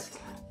 Right.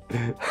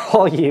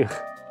 All you.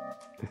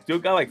 Still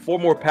got like 4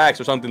 more packs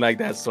or something like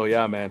that. So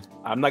yeah, man.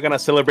 I'm not gonna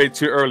celebrate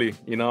too early.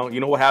 You know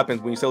what happens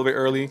when you celebrate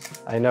early?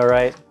 I know,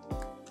 right?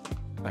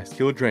 I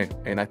still drink,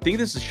 and I think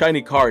this is a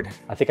shiny card.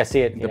 I think I see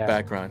it in the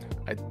background.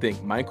 I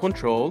think Mind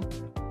Control.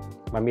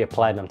 Might be a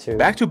platinum too.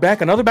 Back to back,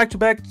 another back to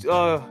back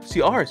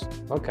CRs.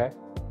 Okay.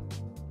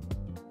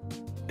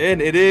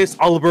 And it is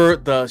Oliver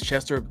the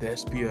Chester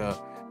Despia,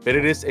 but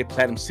it is a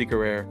platinum secret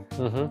rare.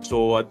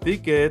 So I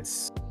think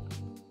it's.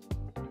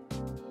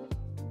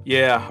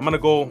 Yeah, I'm gonna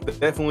go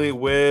definitely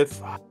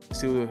with.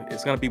 See,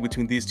 it's gonna be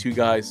between these 2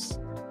 guys.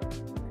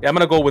 Yeah, I'm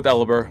gonna go with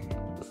Oliver.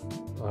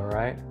 All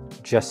right,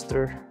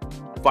 Jester.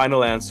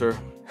 Final answer.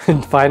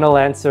 Final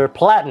answer,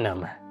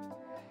 platinum.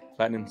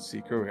 Platinum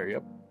secret rare,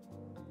 yep.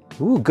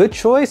 Ooh, good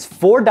choice.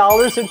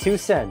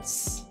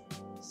 $4.02.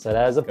 So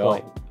that is a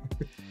point.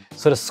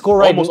 So the score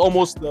right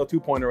almost the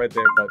 2-pointer right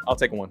there, but I'll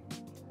take 1.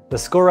 The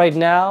score right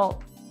now.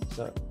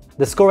 Sorry.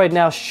 The score right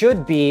now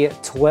should be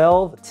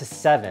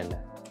 12-7.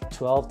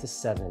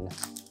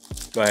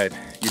 12-7. Go ahead.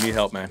 You need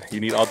help, man. You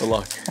need all the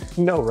luck.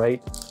 No,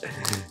 right?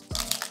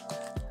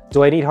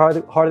 Do I need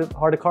harder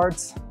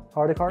cards?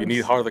 Harder cards? You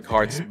need harder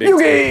cards.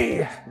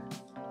 Yugi!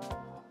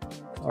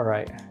 All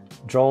right.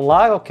 Drone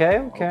log. Okay.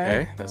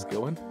 Okay, that's a good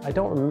one. I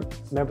don't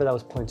remember that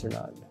was points or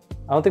not.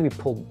 I don't think we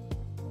pulled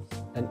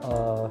an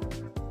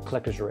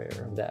collector's rare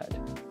of that.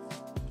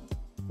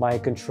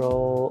 Mind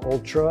Control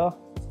Ultra.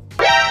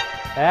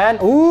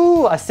 And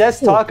ooh, Assess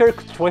Talker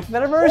 20th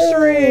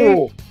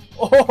anniversary.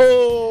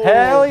 Oh,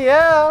 hell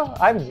yeah!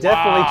 I'm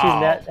definitely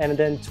choosing that, and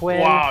then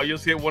twin. Wow, you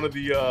just hit one of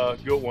the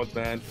good ones,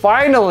 man.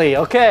 Finally,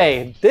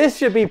 okay, this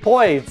should be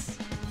points.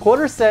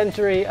 Quarter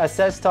century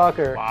Assess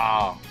Talker.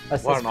 Wow,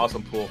 what an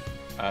awesome pull.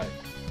 All right,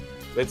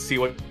 let's see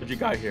what you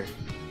got here.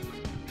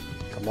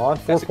 Come on,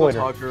 4-pointer.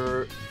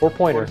 Talker,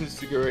 4-pointer.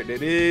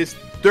 It is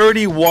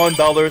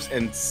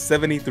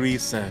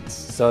 $31.73.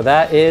 So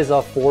that is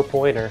a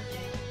 4-pointer.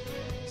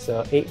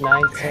 So 8,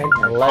 9, 10,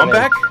 11.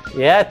 Comeback?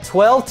 Yeah,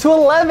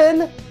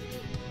 12-11.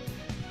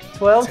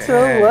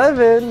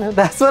 12-11.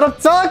 That's what I'm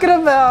talking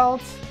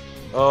about.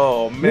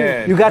 Oh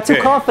man. You got too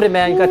confident,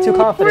 man. You got too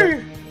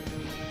confident. All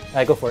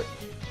right, go for it.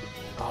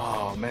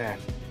 Oh man.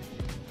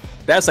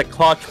 That's a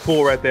clutch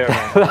pull right there,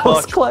 man. That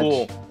was clutch.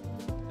 Pull.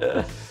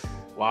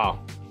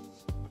 Wow.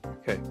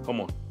 Okay, come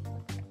on.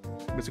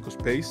 Mystical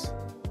Space.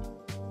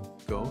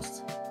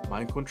 Ghost.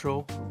 Mind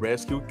Control.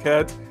 Rescue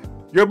Cat.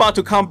 You're about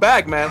to come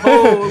back, man.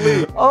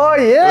 Holy. Oh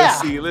yeah.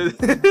 Let's see.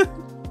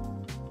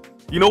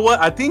 You know what?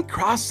 I think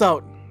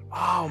Crossout.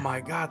 Oh my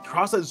God,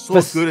 Crossout is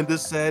so good in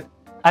this set.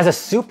 As a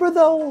super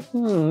though,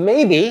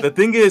 maybe. The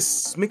thing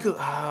is,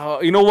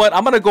 you know what?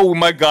 I'm gonna go with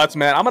my guts,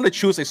 man. I'm gonna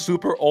choose a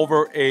super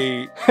over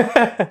an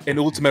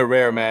ultimate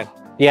rare, man.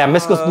 Yeah,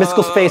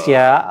 mystical space.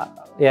 Yeah,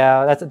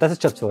 that's a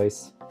tough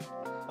choice.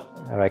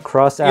 All right,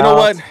 cross out. You know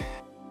what?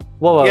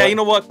 Whoa. Yeah, you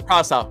know what?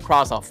 Cross out.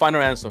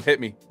 Final answer.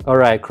 Hit me. All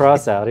right,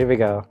 cross out. Here we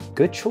go.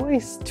 Good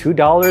choice.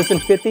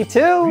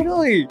 $2.52.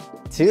 Really?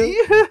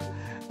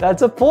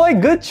 That's a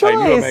point. Good choice.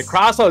 I know, man.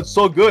 Cross out is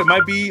so good. It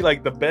might be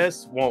like the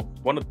best, well,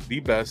 one of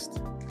the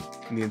best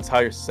in the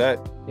entire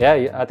set.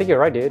 Yeah, I think you're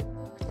right, dude.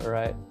 All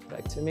right,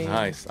 back to me.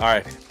 Nice. All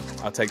right,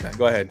 I'll take that.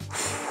 Go ahead.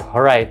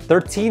 All right,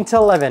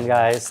 13-11,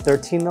 guys.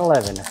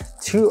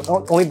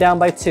 13-11. Only down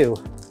by 2.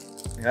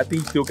 Yeah, I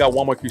think you still got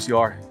 1 more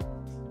QCR.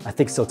 I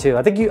think so too.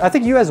 I think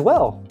you as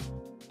well,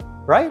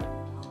 right?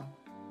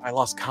 I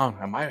lost count.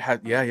 I might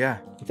have. Yeah.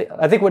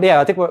 I think we're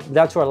down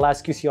to our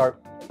last QCR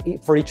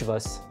for each of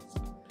us.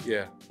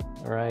 Yeah.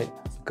 All right.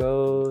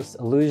 Ghost,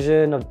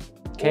 Illusion of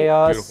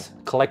Chaos,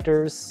 beautiful.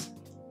 Collectors.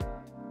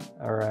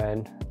 All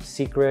right,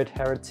 Secret,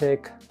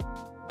 Heretic,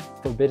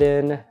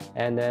 Forbidden,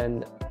 and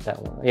then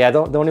that one. Yeah,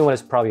 the only one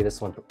is probably this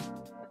one.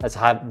 That's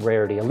high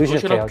rarity.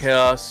 Illusion of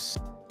Chaos.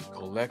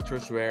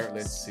 Collector's Rare.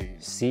 Let's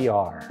see.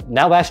 CR.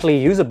 Now actually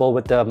usable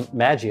with the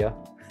Magia.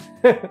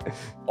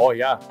 Oh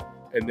yeah,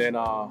 and then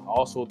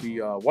also the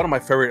one of my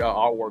favorite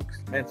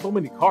artworks. Man, so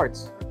many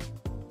cards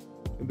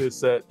in this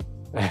set.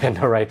 And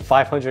all right,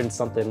 500 and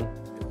something.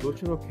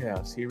 Illusion of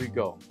Chaos. Here we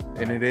go,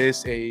 and it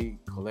is a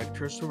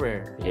collector's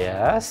rare.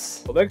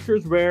 Yes.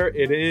 Collector's rare.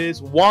 It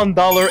is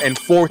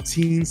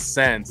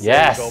 $1.14.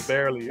 Yes.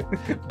 There you go, barely.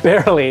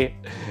 Barely.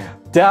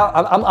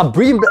 Down. I'm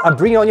breathing. I'm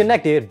breathing on your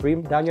neck, dude.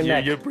 Breathing down your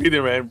neck. You're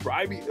breathing, man.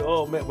 Bribe me.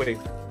 Oh man, wait.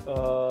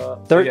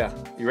 Yeah.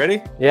 You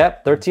ready?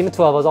 Yep. 13 to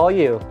 12 is all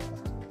you.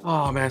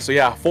 Oh man. So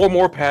yeah, 4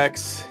 more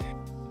packs.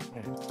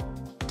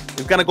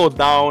 It's gonna go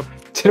down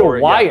to the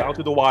wire. Yeah, down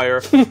to the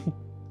wire.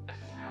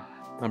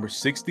 Number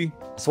 60.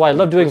 That's why I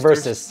love doing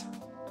versus.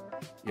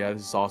 Yeah,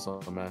 this is awesome,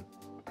 man.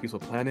 Peaceful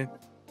Planet.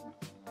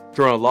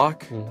 Draw a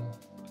lock.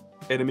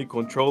 Enemy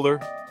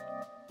controller.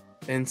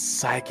 And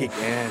Psychic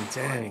End.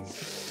 Dang.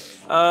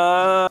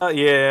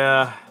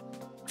 Yeah.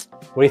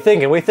 What are you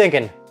thinking? What are you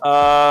thinking?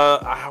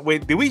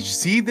 Wait, did we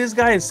see this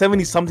guy in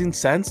 70-something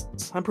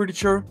cents? I'm pretty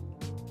sure.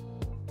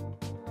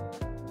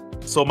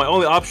 So my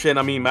only option,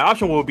 my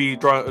option will be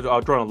drawing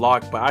a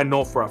lock, but I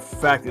know for a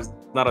fact it's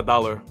not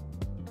 $1.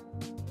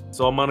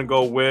 So I'm gonna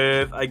go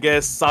with, I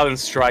guess, Silent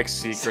Strike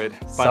Secret.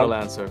 Final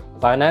answer.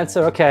 Final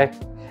answer, okay.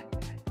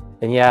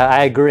 And yeah,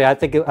 I agree. I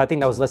think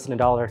that was less than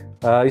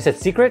 $1. You said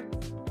Secret?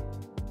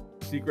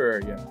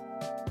 Secret, yeah.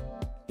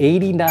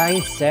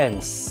 89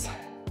 cents.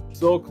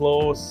 So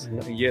close,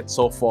 and yet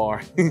so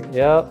far.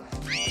 Yep.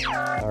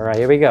 All right,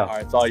 here we go. All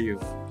right, it's all you.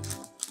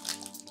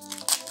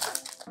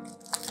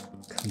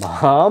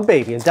 Come on,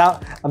 baby.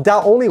 I'm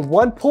down only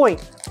 1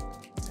 point.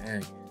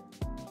 Dang.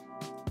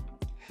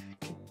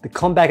 The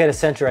comeback at the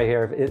center right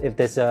here. If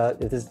this.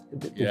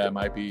 Yeah, it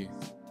might be.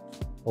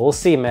 We'll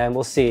see, man.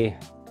 We'll see.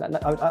 I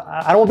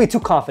don't want to be too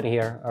confident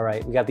here. All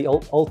right, we got the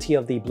ulti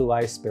of the Blue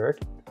Eye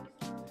Spirit.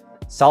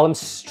 Solemn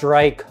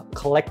Strike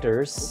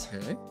Collectors.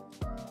 Okay.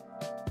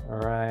 All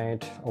right,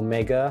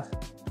 Omega.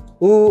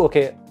 Ooh,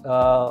 okay.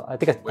 I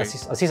think I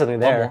see something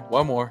there.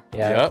 One more.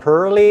 Yeah, yep.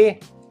 Pearly.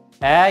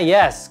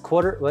 Yes,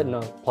 quarter. What? No,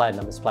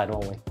 platinum. It's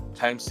platinum only.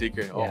 Time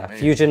Secret. Oh, yeah, man.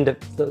 Fusion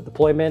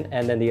deployment,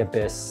 and then the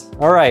Abyss.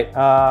 All right.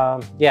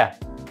 Yeah,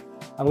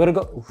 I'm gonna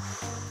go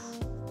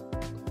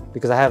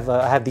because I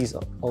have these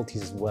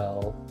ultis as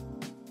well.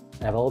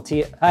 I have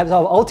ulti. I have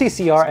ulti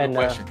CR and.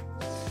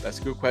 That's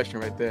a good question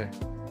right there.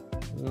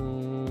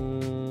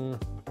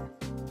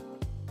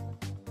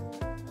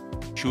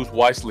 Choose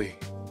wisely.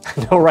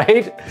 I know,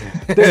 right?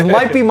 This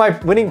might be my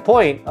winning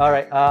point. All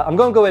right, I'm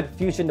gonna go with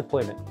Fusion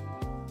deployment.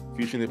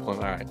 Fusion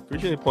deployment. All right,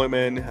 Fusion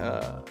deployment.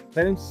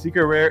 Platinum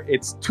Secret Rare.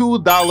 It's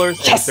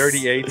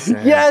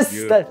 $2.38. Yes,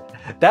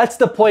 that's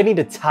the point. I need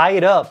to tie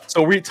it up.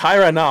 So we tie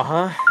right now,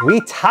 huh?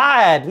 We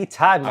tied,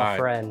 my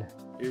friend.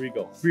 Here we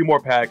go. 3 more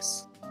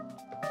packs.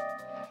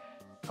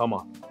 Come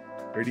on.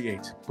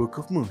 38. Book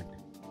of Moon.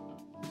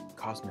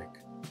 Cosmic.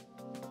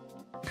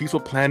 Peaceful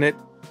Planet.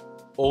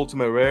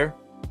 Ultimate Rare.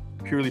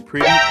 Purely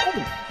Pretty.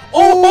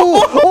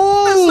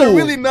 Oh, this is a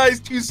really nice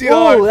QCR.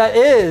 Oh, that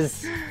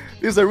is.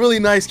 This is a really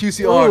nice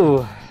QCR.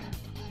 Ooh.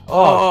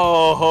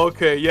 Oh,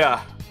 okay,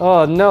 yeah.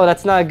 Oh no,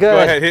 that's not good.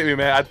 Go ahead, hit me,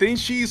 man. I think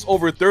she's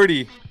over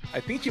 30. I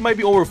think she might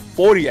be over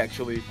 40,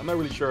 actually. I'm not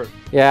really sure.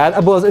 Yeah,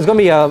 well, it's gonna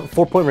be a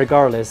 4-point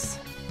regardless.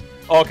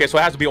 Okay, so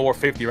it has to be over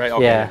 50, right?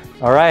 Okay. Yeah.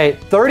 All right,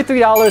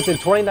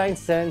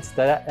 $33.29.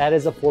 That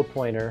is a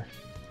 4-pointer.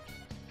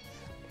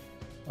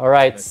 All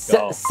right,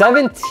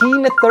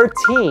 17 to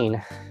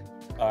 13.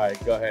 All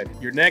right, go ahead.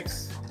 Your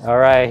next. All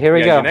right, here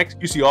we go. Your next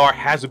QCR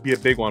has to be a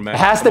big one, man. It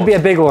has to be a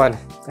big one.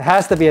 It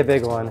has to be a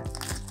big one.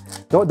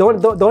 The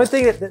only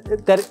thing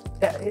that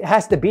it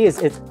has to be is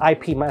it's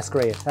IP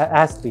Masquerena. That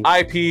has to be.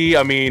 IP,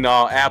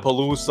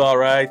 Apollousa,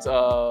 right?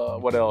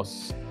 What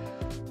else?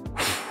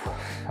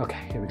 Okay,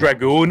 here we go.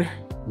 Dragoon.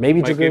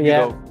 Maybe Dragoon,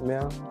 yeah.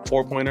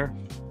 4-pointer.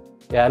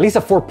 Yeah, at least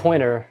a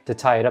 4-pointer to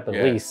tie it up at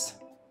least.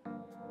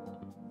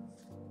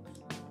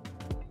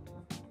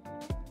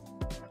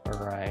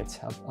 All right,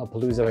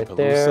 Apollousa right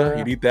there.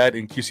 You need that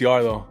in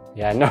QCR though.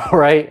 Yeah, I know,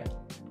 right?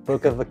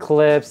 Book of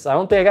Eclipse. I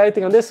don't think I got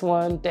anything on this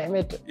one. Damn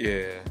it.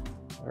 Yeah.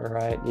 All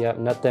right. Yep.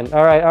 Nothing.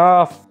 All right.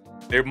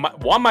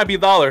 One might be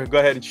 $1. Go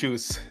ahead and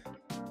choose.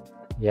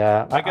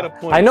 Yeah. I get a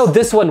point. I know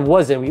this one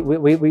wasn't.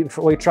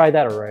 We tried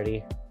that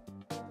already.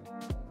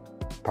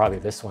 Probably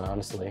this one,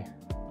 honestly.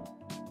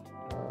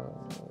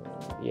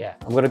 Yeah.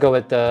 I'm gonna go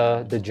with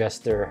the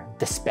Jester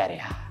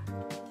Desperia.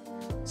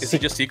 Is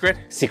it just Secret?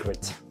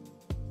 Secret.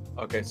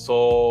 Okay.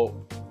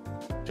 So,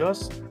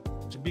 just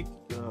to be.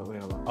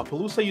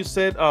 Apollousa, you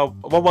said,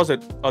 what was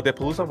it? The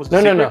Apollousa was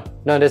the No.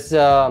 This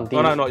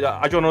No. Yeah,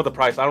 I don't know the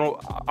price. I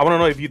want to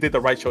know if you did the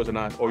right choice or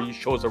not, or you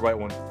chose the right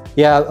one.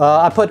 Yeah,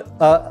 I put.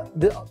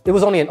 It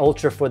was only an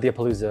Ultra for the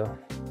Apollousa.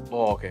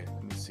 Oh, okay.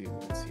 Let me see.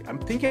 I'm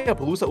thinking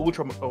Apollousa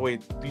Ultra. Oh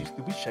wait, did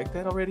we check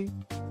that already?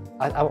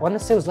 I want to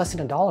say it was less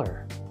than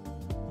 $1.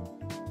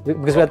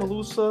 Because we had,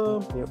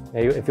 Apollousa.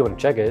 yeah, if you want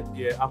to check it.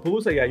 Yeah,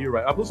 Apollousa. Yeah, you're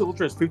right. Apollousa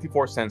Ultra is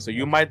 54 cents. So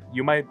you might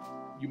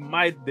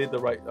did the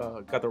right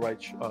got the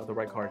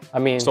right card. I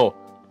mean, so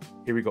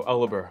here we go.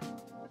 Oliver.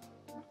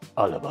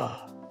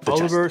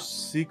 The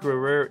secret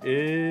rare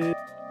is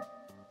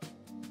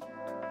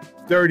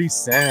 30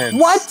 cents.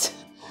 What?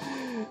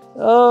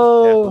 Yeah,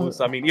 Oh.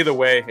 Apollousa, I mean, either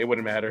way, it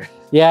wouldn't matter.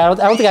 Yeah, I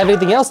don't think I have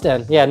anything else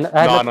then. Yeah.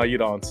 No, you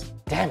don't.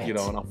 Damn it. You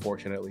don't,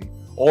 unfortunately.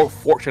 Or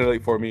fortunately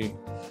for me.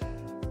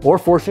 Or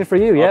fortunate for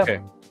you, yeah. Okay.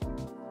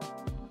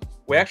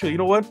 Wait, actually, you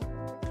know what?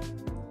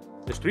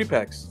 There's 3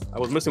 packs. I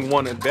was missing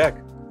one in the back.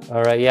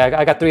 All right, yeah,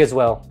 I got 3 as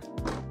well.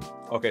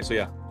 Okay, so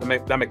yeah,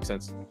 that makes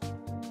sense.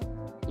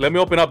 Let me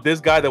open up this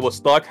guy that was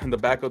stuck in the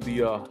back of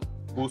the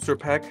booster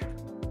pack.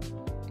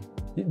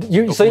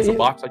 Booster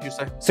box, like you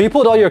say. So you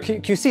pulled all your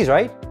QCs,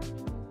 right?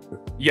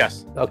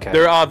 Yes. Okay.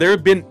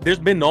 There's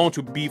been known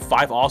to be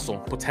 5 also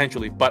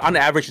potentially, but on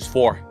average it's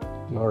 4.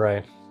 All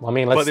right. Well, I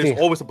mean, let's see. But there's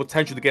always a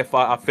potential to get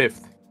a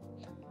 5th.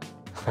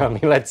 I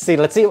mean, let's see.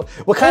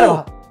 What kind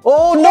of?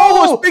 Oh no!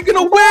 Oh, speaking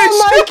of which! Oh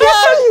my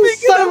God!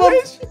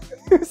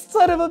 You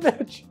son of a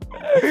bitch!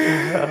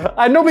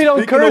 I know we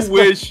don't curse.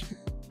 Speaking of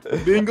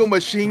which, Bingo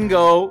Machine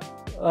Go.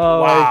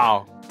 Oh,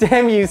 wow!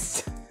 Damn you!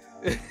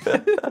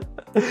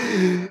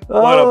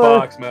 What a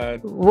box, man!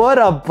 What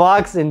a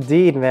box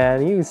indeed,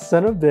 man! You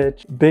son of a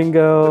bitch!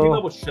 Bingo. Let me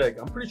double check.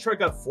 I'm pretty sure I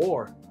got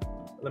 4.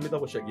 Let me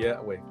double check.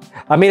 Yeah, wait.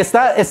 I mean, it's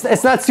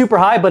not super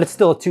high, but it's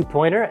still a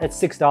 2-pointer. It's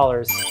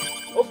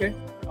 $6.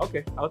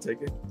 Okay, I'll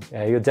take it.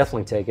 Yeah, you'll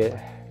definitely take it.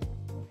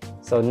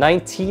 So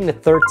 19 to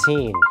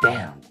 13.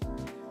 Damn.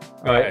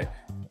 All right.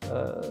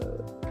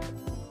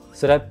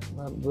 So that,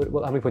 how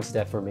many points is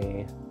that for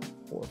me?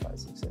 4, 5,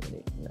 6, 7,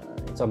 8,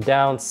 9. So I'm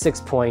down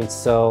 6 points.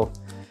 So,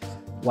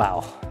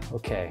 wow.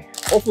 Okay.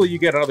 Hopefully you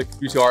get another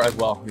QCR as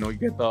well. You know, you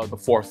get the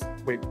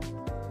 4th. Wait.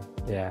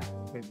 Yeah.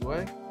 Wait, do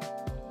I?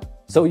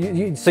 So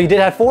you did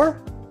have 4?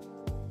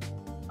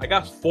 I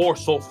got 4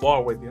 so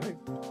far. Wait, did I?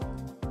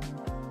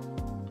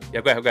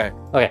 Yeah, go ahead.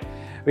 Okay,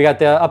 we got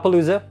the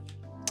Apollousa.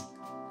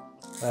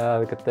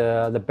 We got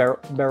the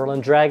Barrel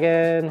and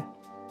Dragon,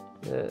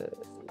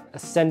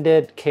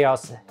 Ascended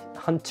Chaos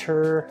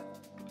Hunter.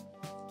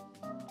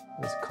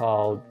 It's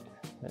called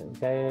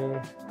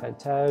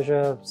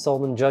Fantasia,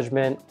 Solemn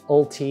Judgment,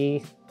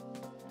 Ulti,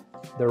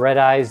 the Red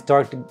Eyes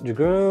Dark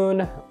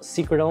Dragoon,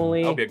 Secret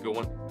Only. That'll be a good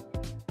one.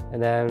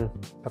 And then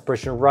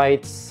Apparition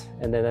Rites,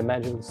 and then the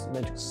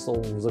Magic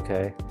Souls.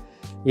 Okay.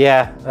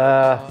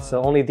 Yeah,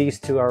 so only these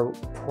 2 are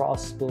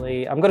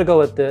possibly. I'm gonna go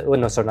with the. Oh,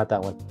 no, sorry, not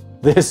that one.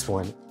 This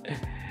one.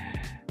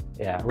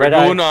 Yeah, Red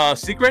Eye.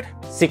 Secret.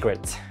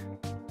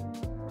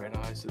 Red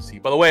Eyes to see.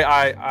 By the way,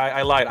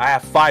 I lied. I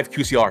have 5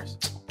 QCRs.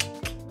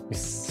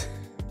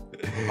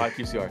 5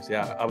 QCRs.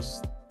 Yeah, I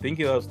was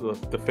thinking that was the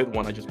 5th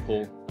one I just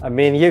pulled. I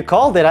mean, you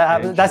called it.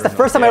 That's the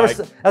first time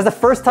That's the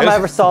first time I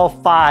ever saw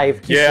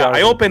 5 QCRs. Yeah,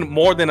 I opened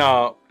more than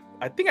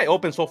I think I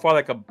opened so far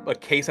like a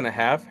case and a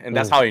half, and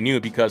that's how I knew,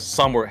 because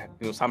some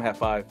had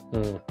 5.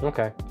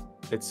 Okay.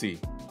 Let's see.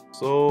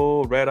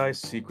 So Red Eyes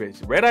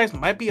Secret. Red Eyes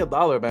might be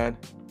 $1, man.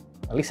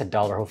 At least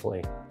 $1,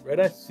 hopefully. Red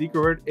Eyes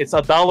Secret. It's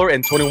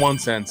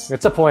 $1.21.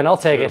 It's a point. I'll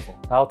take it.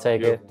 I'll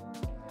take it.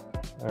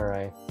 All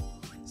right.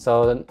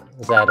 So then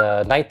is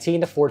that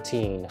 19 to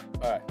 14?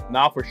 All right.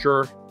 Now for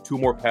sure, 2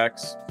 more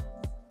packs.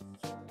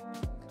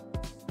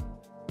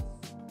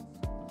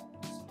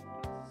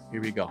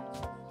 Here we go.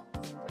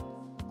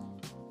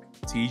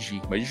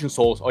 TG, Magician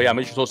Souls. Oh yeah,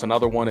 Magician Souls,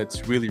 another one.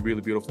 It's really, really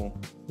beautiful.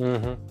 I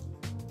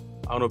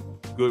don't know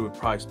good with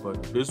price,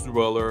 but this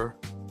Dweller,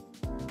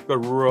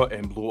 Garura,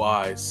 and Blue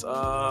Eyes.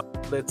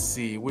 Let's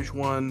see, which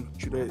one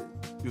should I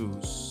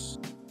use?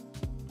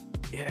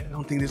 Yeah, I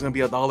don't think there's gonna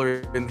be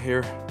 $1 in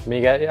here. I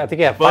mean, I think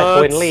you have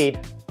 5-point lead.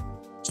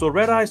 So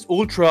Red Eyes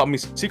Ultra, I mean,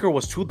 Secret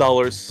was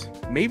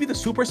 $2. Maybe the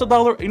Super is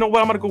 $1. You know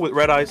what? I'm gonna go with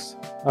Red Eyes.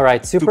 All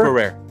right, Super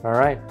rare. All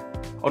right.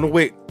 Oh no,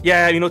 wait.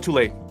 Yeah, you know, too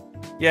late.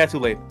 Yeah, too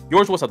late.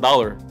 Yours was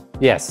 $1.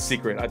 Yes.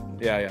 Secret.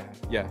 Yeah.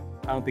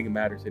 I don't think it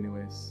matters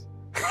anyways.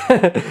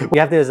 We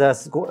have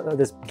this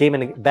game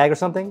in a bag or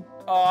something?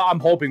 I'm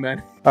hoping, man.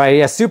 All right,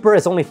 yeah, Super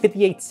is only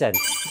 58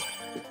 cents.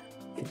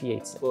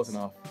 58 cents. Close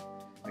enough,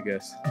 I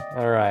guess.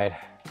 All right.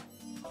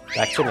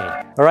 Back to me.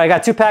 All right, I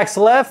got 2 packs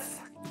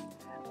left.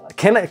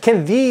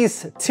 Can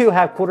these 2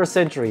 have quarter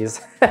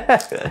centuries?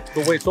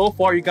 So wait, so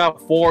far you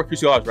got 4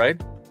 QCRs,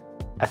 right?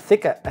 I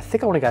think I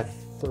only got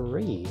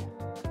 3.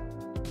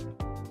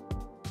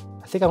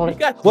 I think I only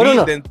got 3. Well,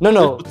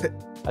 no. Then...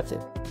 That's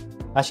it.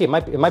 Actually,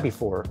 it might be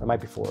 4. It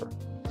might be 4.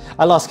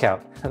 I lost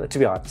count, to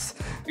be honest.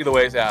 Either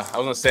way, yeah. I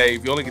was gonna say,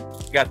 if you only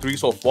got 3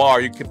 so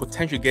far, you can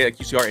potentially get a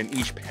QCR in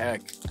each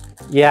pack.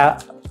 Yeah,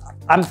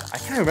 I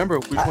can't remember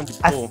which one to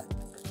pull.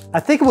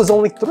 I think it was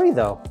only 3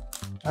 though.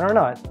 I don't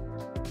know. I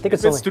think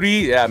if it's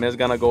 3, yeah, man, it's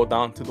gonna go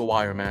down to the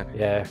wire, man.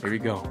 Yeah. Here we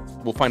go.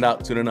 We'll find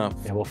out soon enough.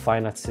 Yeah, we'll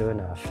find out soon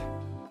enough.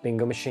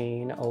 Bingo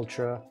Machine,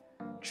 Ultra,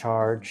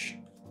 Charge,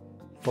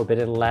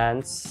 Forbidden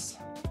Lance,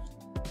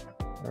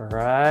 All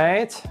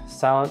right,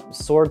 Silent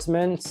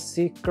Swordsman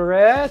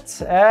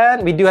secret,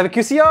 and we do have a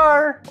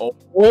QCR.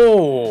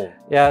 Oh.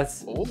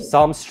 Yes,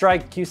 Some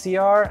Strike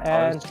QCR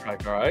and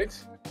Strike. All right.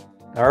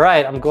 All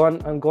right, I'm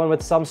going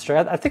with Some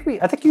Strike. I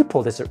think you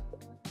pulled this.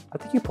 I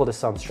think you pulled a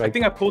Some Strike. I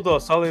think I pulled the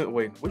Silent.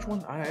 Wait, which one?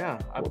 Yeah,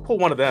 I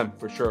pulled one of them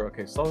for sure.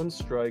 Okay, Silent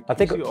Strike. I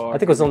think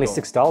it was only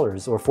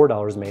 $6 or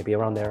 $4 maybe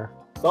around there.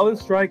 Silent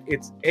Strike.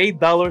 It's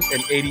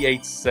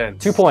 $8.88.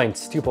 2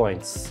 points. 2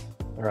 points.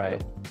 All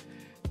right.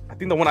 I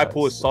think the one I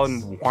pulled is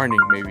Silent Warning,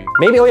 maybe.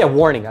 Maybe. Oh yeah,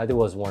 Warning. I think it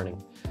was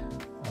Warning.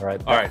 All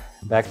right. All right.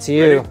 Back to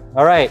you. Ready?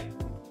 All right.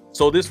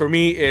 So this for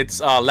me, it's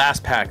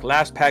last pack.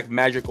 Last pack,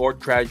 Magic or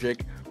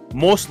Tragic.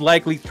 Most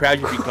likely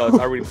Tragic because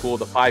I already pulled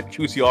the 5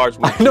 QCRs.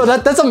 I know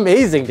that's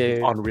amazing,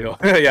 dude. Unreal.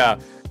 Yeah.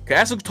 Okay,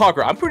 Accesscode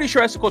Talker. I'm pretty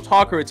sure Accesscode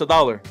Talker. It's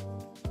 $1.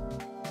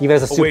 Even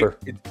as a super.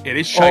 Wait, it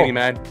is shiny,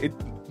 man.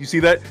 You see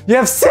that? You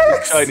have 6.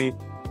 It's shiny.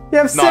 You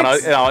have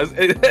 6. No,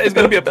 it's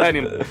gonna be a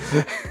platinum.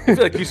 If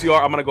it's like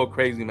QCR, I'm gonna go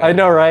crazy, man. I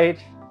know, right?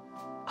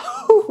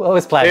 Oh,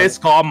 it's platinum. It's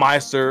called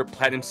Meister,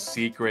 Platinum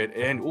Secret,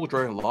 and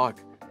Dragon Lock.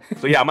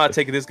 So yeah, I'm gonna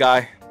take this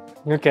guy.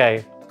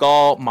 Okay.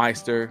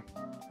 Skullmeister.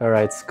 All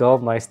right,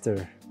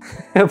 Skullmeister.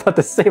 About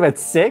the same at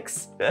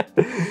 6.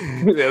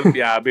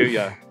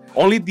 yeah.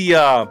 Only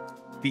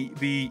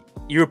the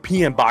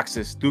European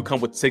boxes do come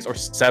with 6 or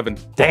 7.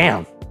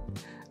 Damn.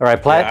 All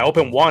right, I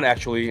opened 1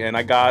 actually, and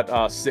I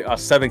got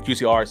 7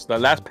 QCRs. The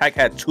last pack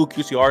had 2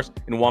 QCRs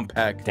in 1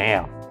 pack.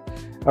 Damn.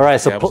 All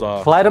right, so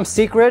yeah, Platinum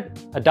Secret,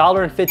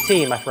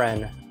 $1.15, my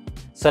friend.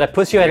 So that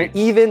puts you at an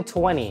even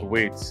 20.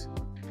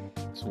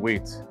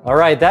 Sweet. All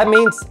right, that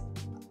means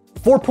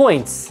 4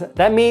 points.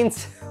 That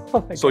means.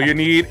 Oh so you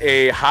need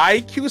a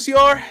high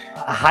QCR.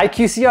 A high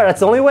QCR. That's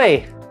the only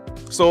way.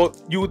 So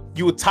you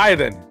would tie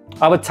then.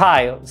 I would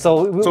tie.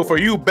 So for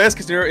you, best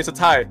case scenario is a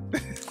tie.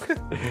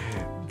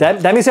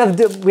 That means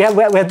we have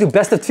to do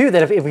best of 2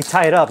 then if we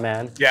tie it up,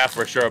 man. Yeah,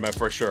 for sure, man,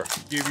 for sure.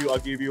 I'll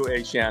give you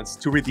a chance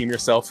to redeem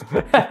yourself.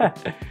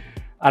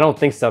 I don't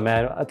think so,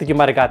 man. I think you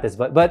might have got this,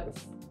 but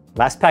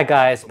last pack,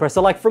 guys. Press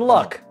the like for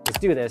luck. Let's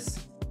do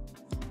this.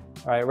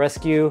 All right,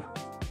 rescue.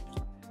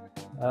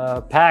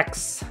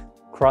 Packs.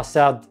 Cross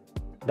out.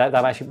 That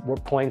might actually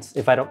work points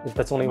if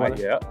that's only one.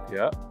 Yeah.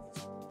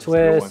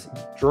 Twist.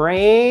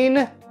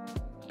 Drain.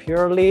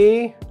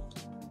 Purely.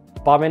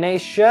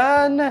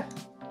 Abomination.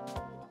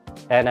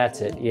 And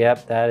that's it.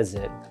 Yep, that is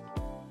it.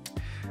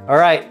 All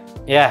right.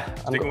 Yeah.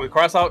 Sticking with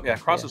cross out. Yeah,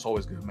 cross is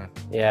always good, man.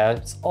 Yeah,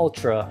 it's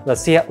ultra.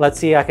 Let's see.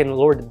 I can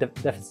lower the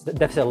deficit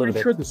a little bit.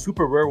 I'm sure the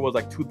super rare was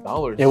like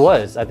 $2. It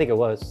was. I think it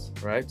was.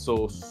 Right.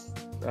 So,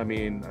 I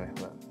mean,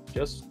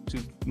 just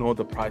to know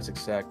the price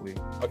exactly.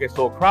 Okay,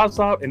 so cross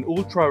out and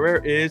ultra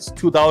rare is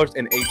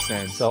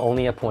 $2.08. So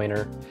only a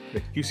pointer.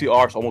 The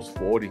QCR is almost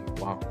 40.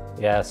 Wow.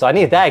 Yeah. So I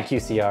need that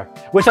QCR,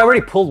 which I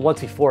already pulled once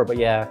before, but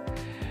yeah.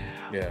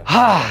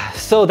 Yeah.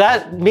 So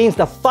that means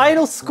the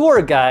final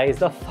score, guys.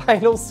 The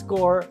final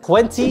score,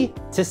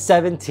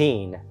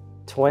 20-17.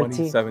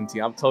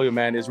 20-17. I'm telling you,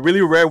 man, it's really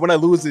rare when I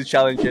lose these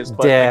challenges.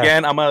 But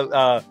again, I'm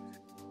gonna,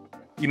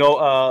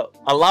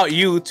 allow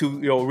you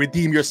to,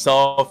 redeem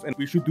yourself, and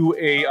we should do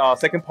a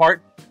second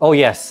part. Oh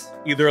yes.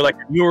 Either like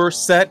a newer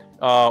set,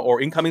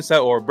 or incoming set,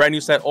 or brand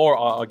new set,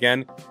 or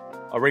again,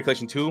 a Rarity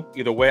Collection 2.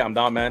 Either way, I'm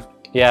down, man.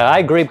 Yeah, I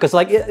agree because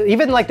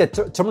even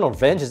the Terminal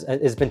Revenge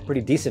has been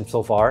pretty decent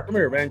so far.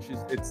 Terminal Revenge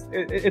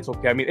it's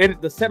okay. I mean,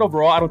 the set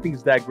overall I don't think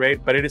is that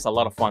great, but it is a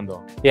lot of fun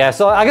though. Yeah,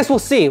 so I guess we'll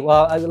see.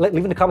 Well,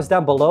 leave in the comments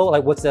down below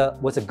like what's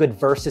a good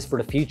versus for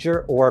the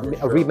future, or a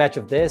rematch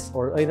of this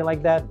or anything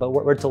like that. But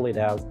we're totally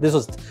down. This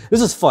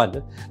was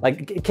fun.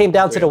 Like it came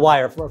down to the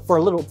wire for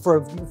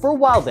a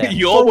while there.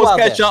 You almost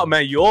catch up,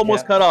 man. You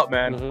almost cut up,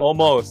 man.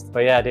 Almost.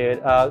 But yeah,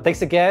 dude.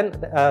 Thanks again.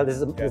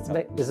 This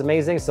is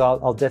amazing. So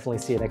I'll definitely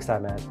see you next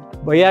time, man.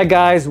 But yeah,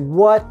 guys,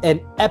 what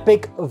an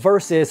epic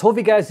versus. Hope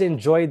you guys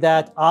enjoyed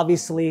that.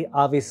 Obviously,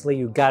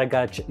 you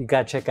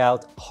gotta check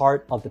out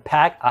Heart of the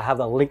Pack. I have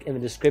a link in the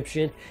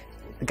description.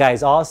 The guy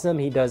is awesome.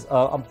 He does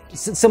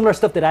similar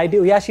stuff that I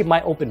do. He actually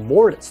might open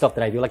more stuff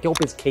that I do. Like he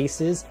opens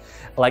cases.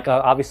 Like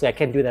obviously, I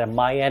can't do that on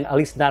my end, at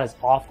least not as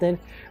often.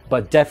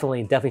 But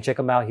definitely check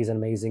him out. He's an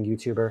amazing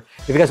YouTuber.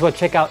 If you guys want to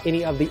check out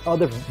any of the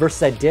other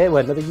verses I did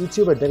with another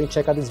YouTuber, definitely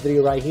check out this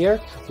video right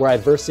here where I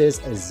versus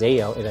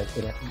Zayo in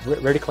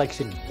a Rarity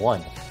Collection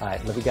 1. All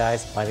right, love you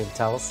guys. My name is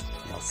Talos,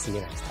 and I'll see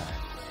you next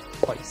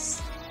time.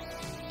 Peace.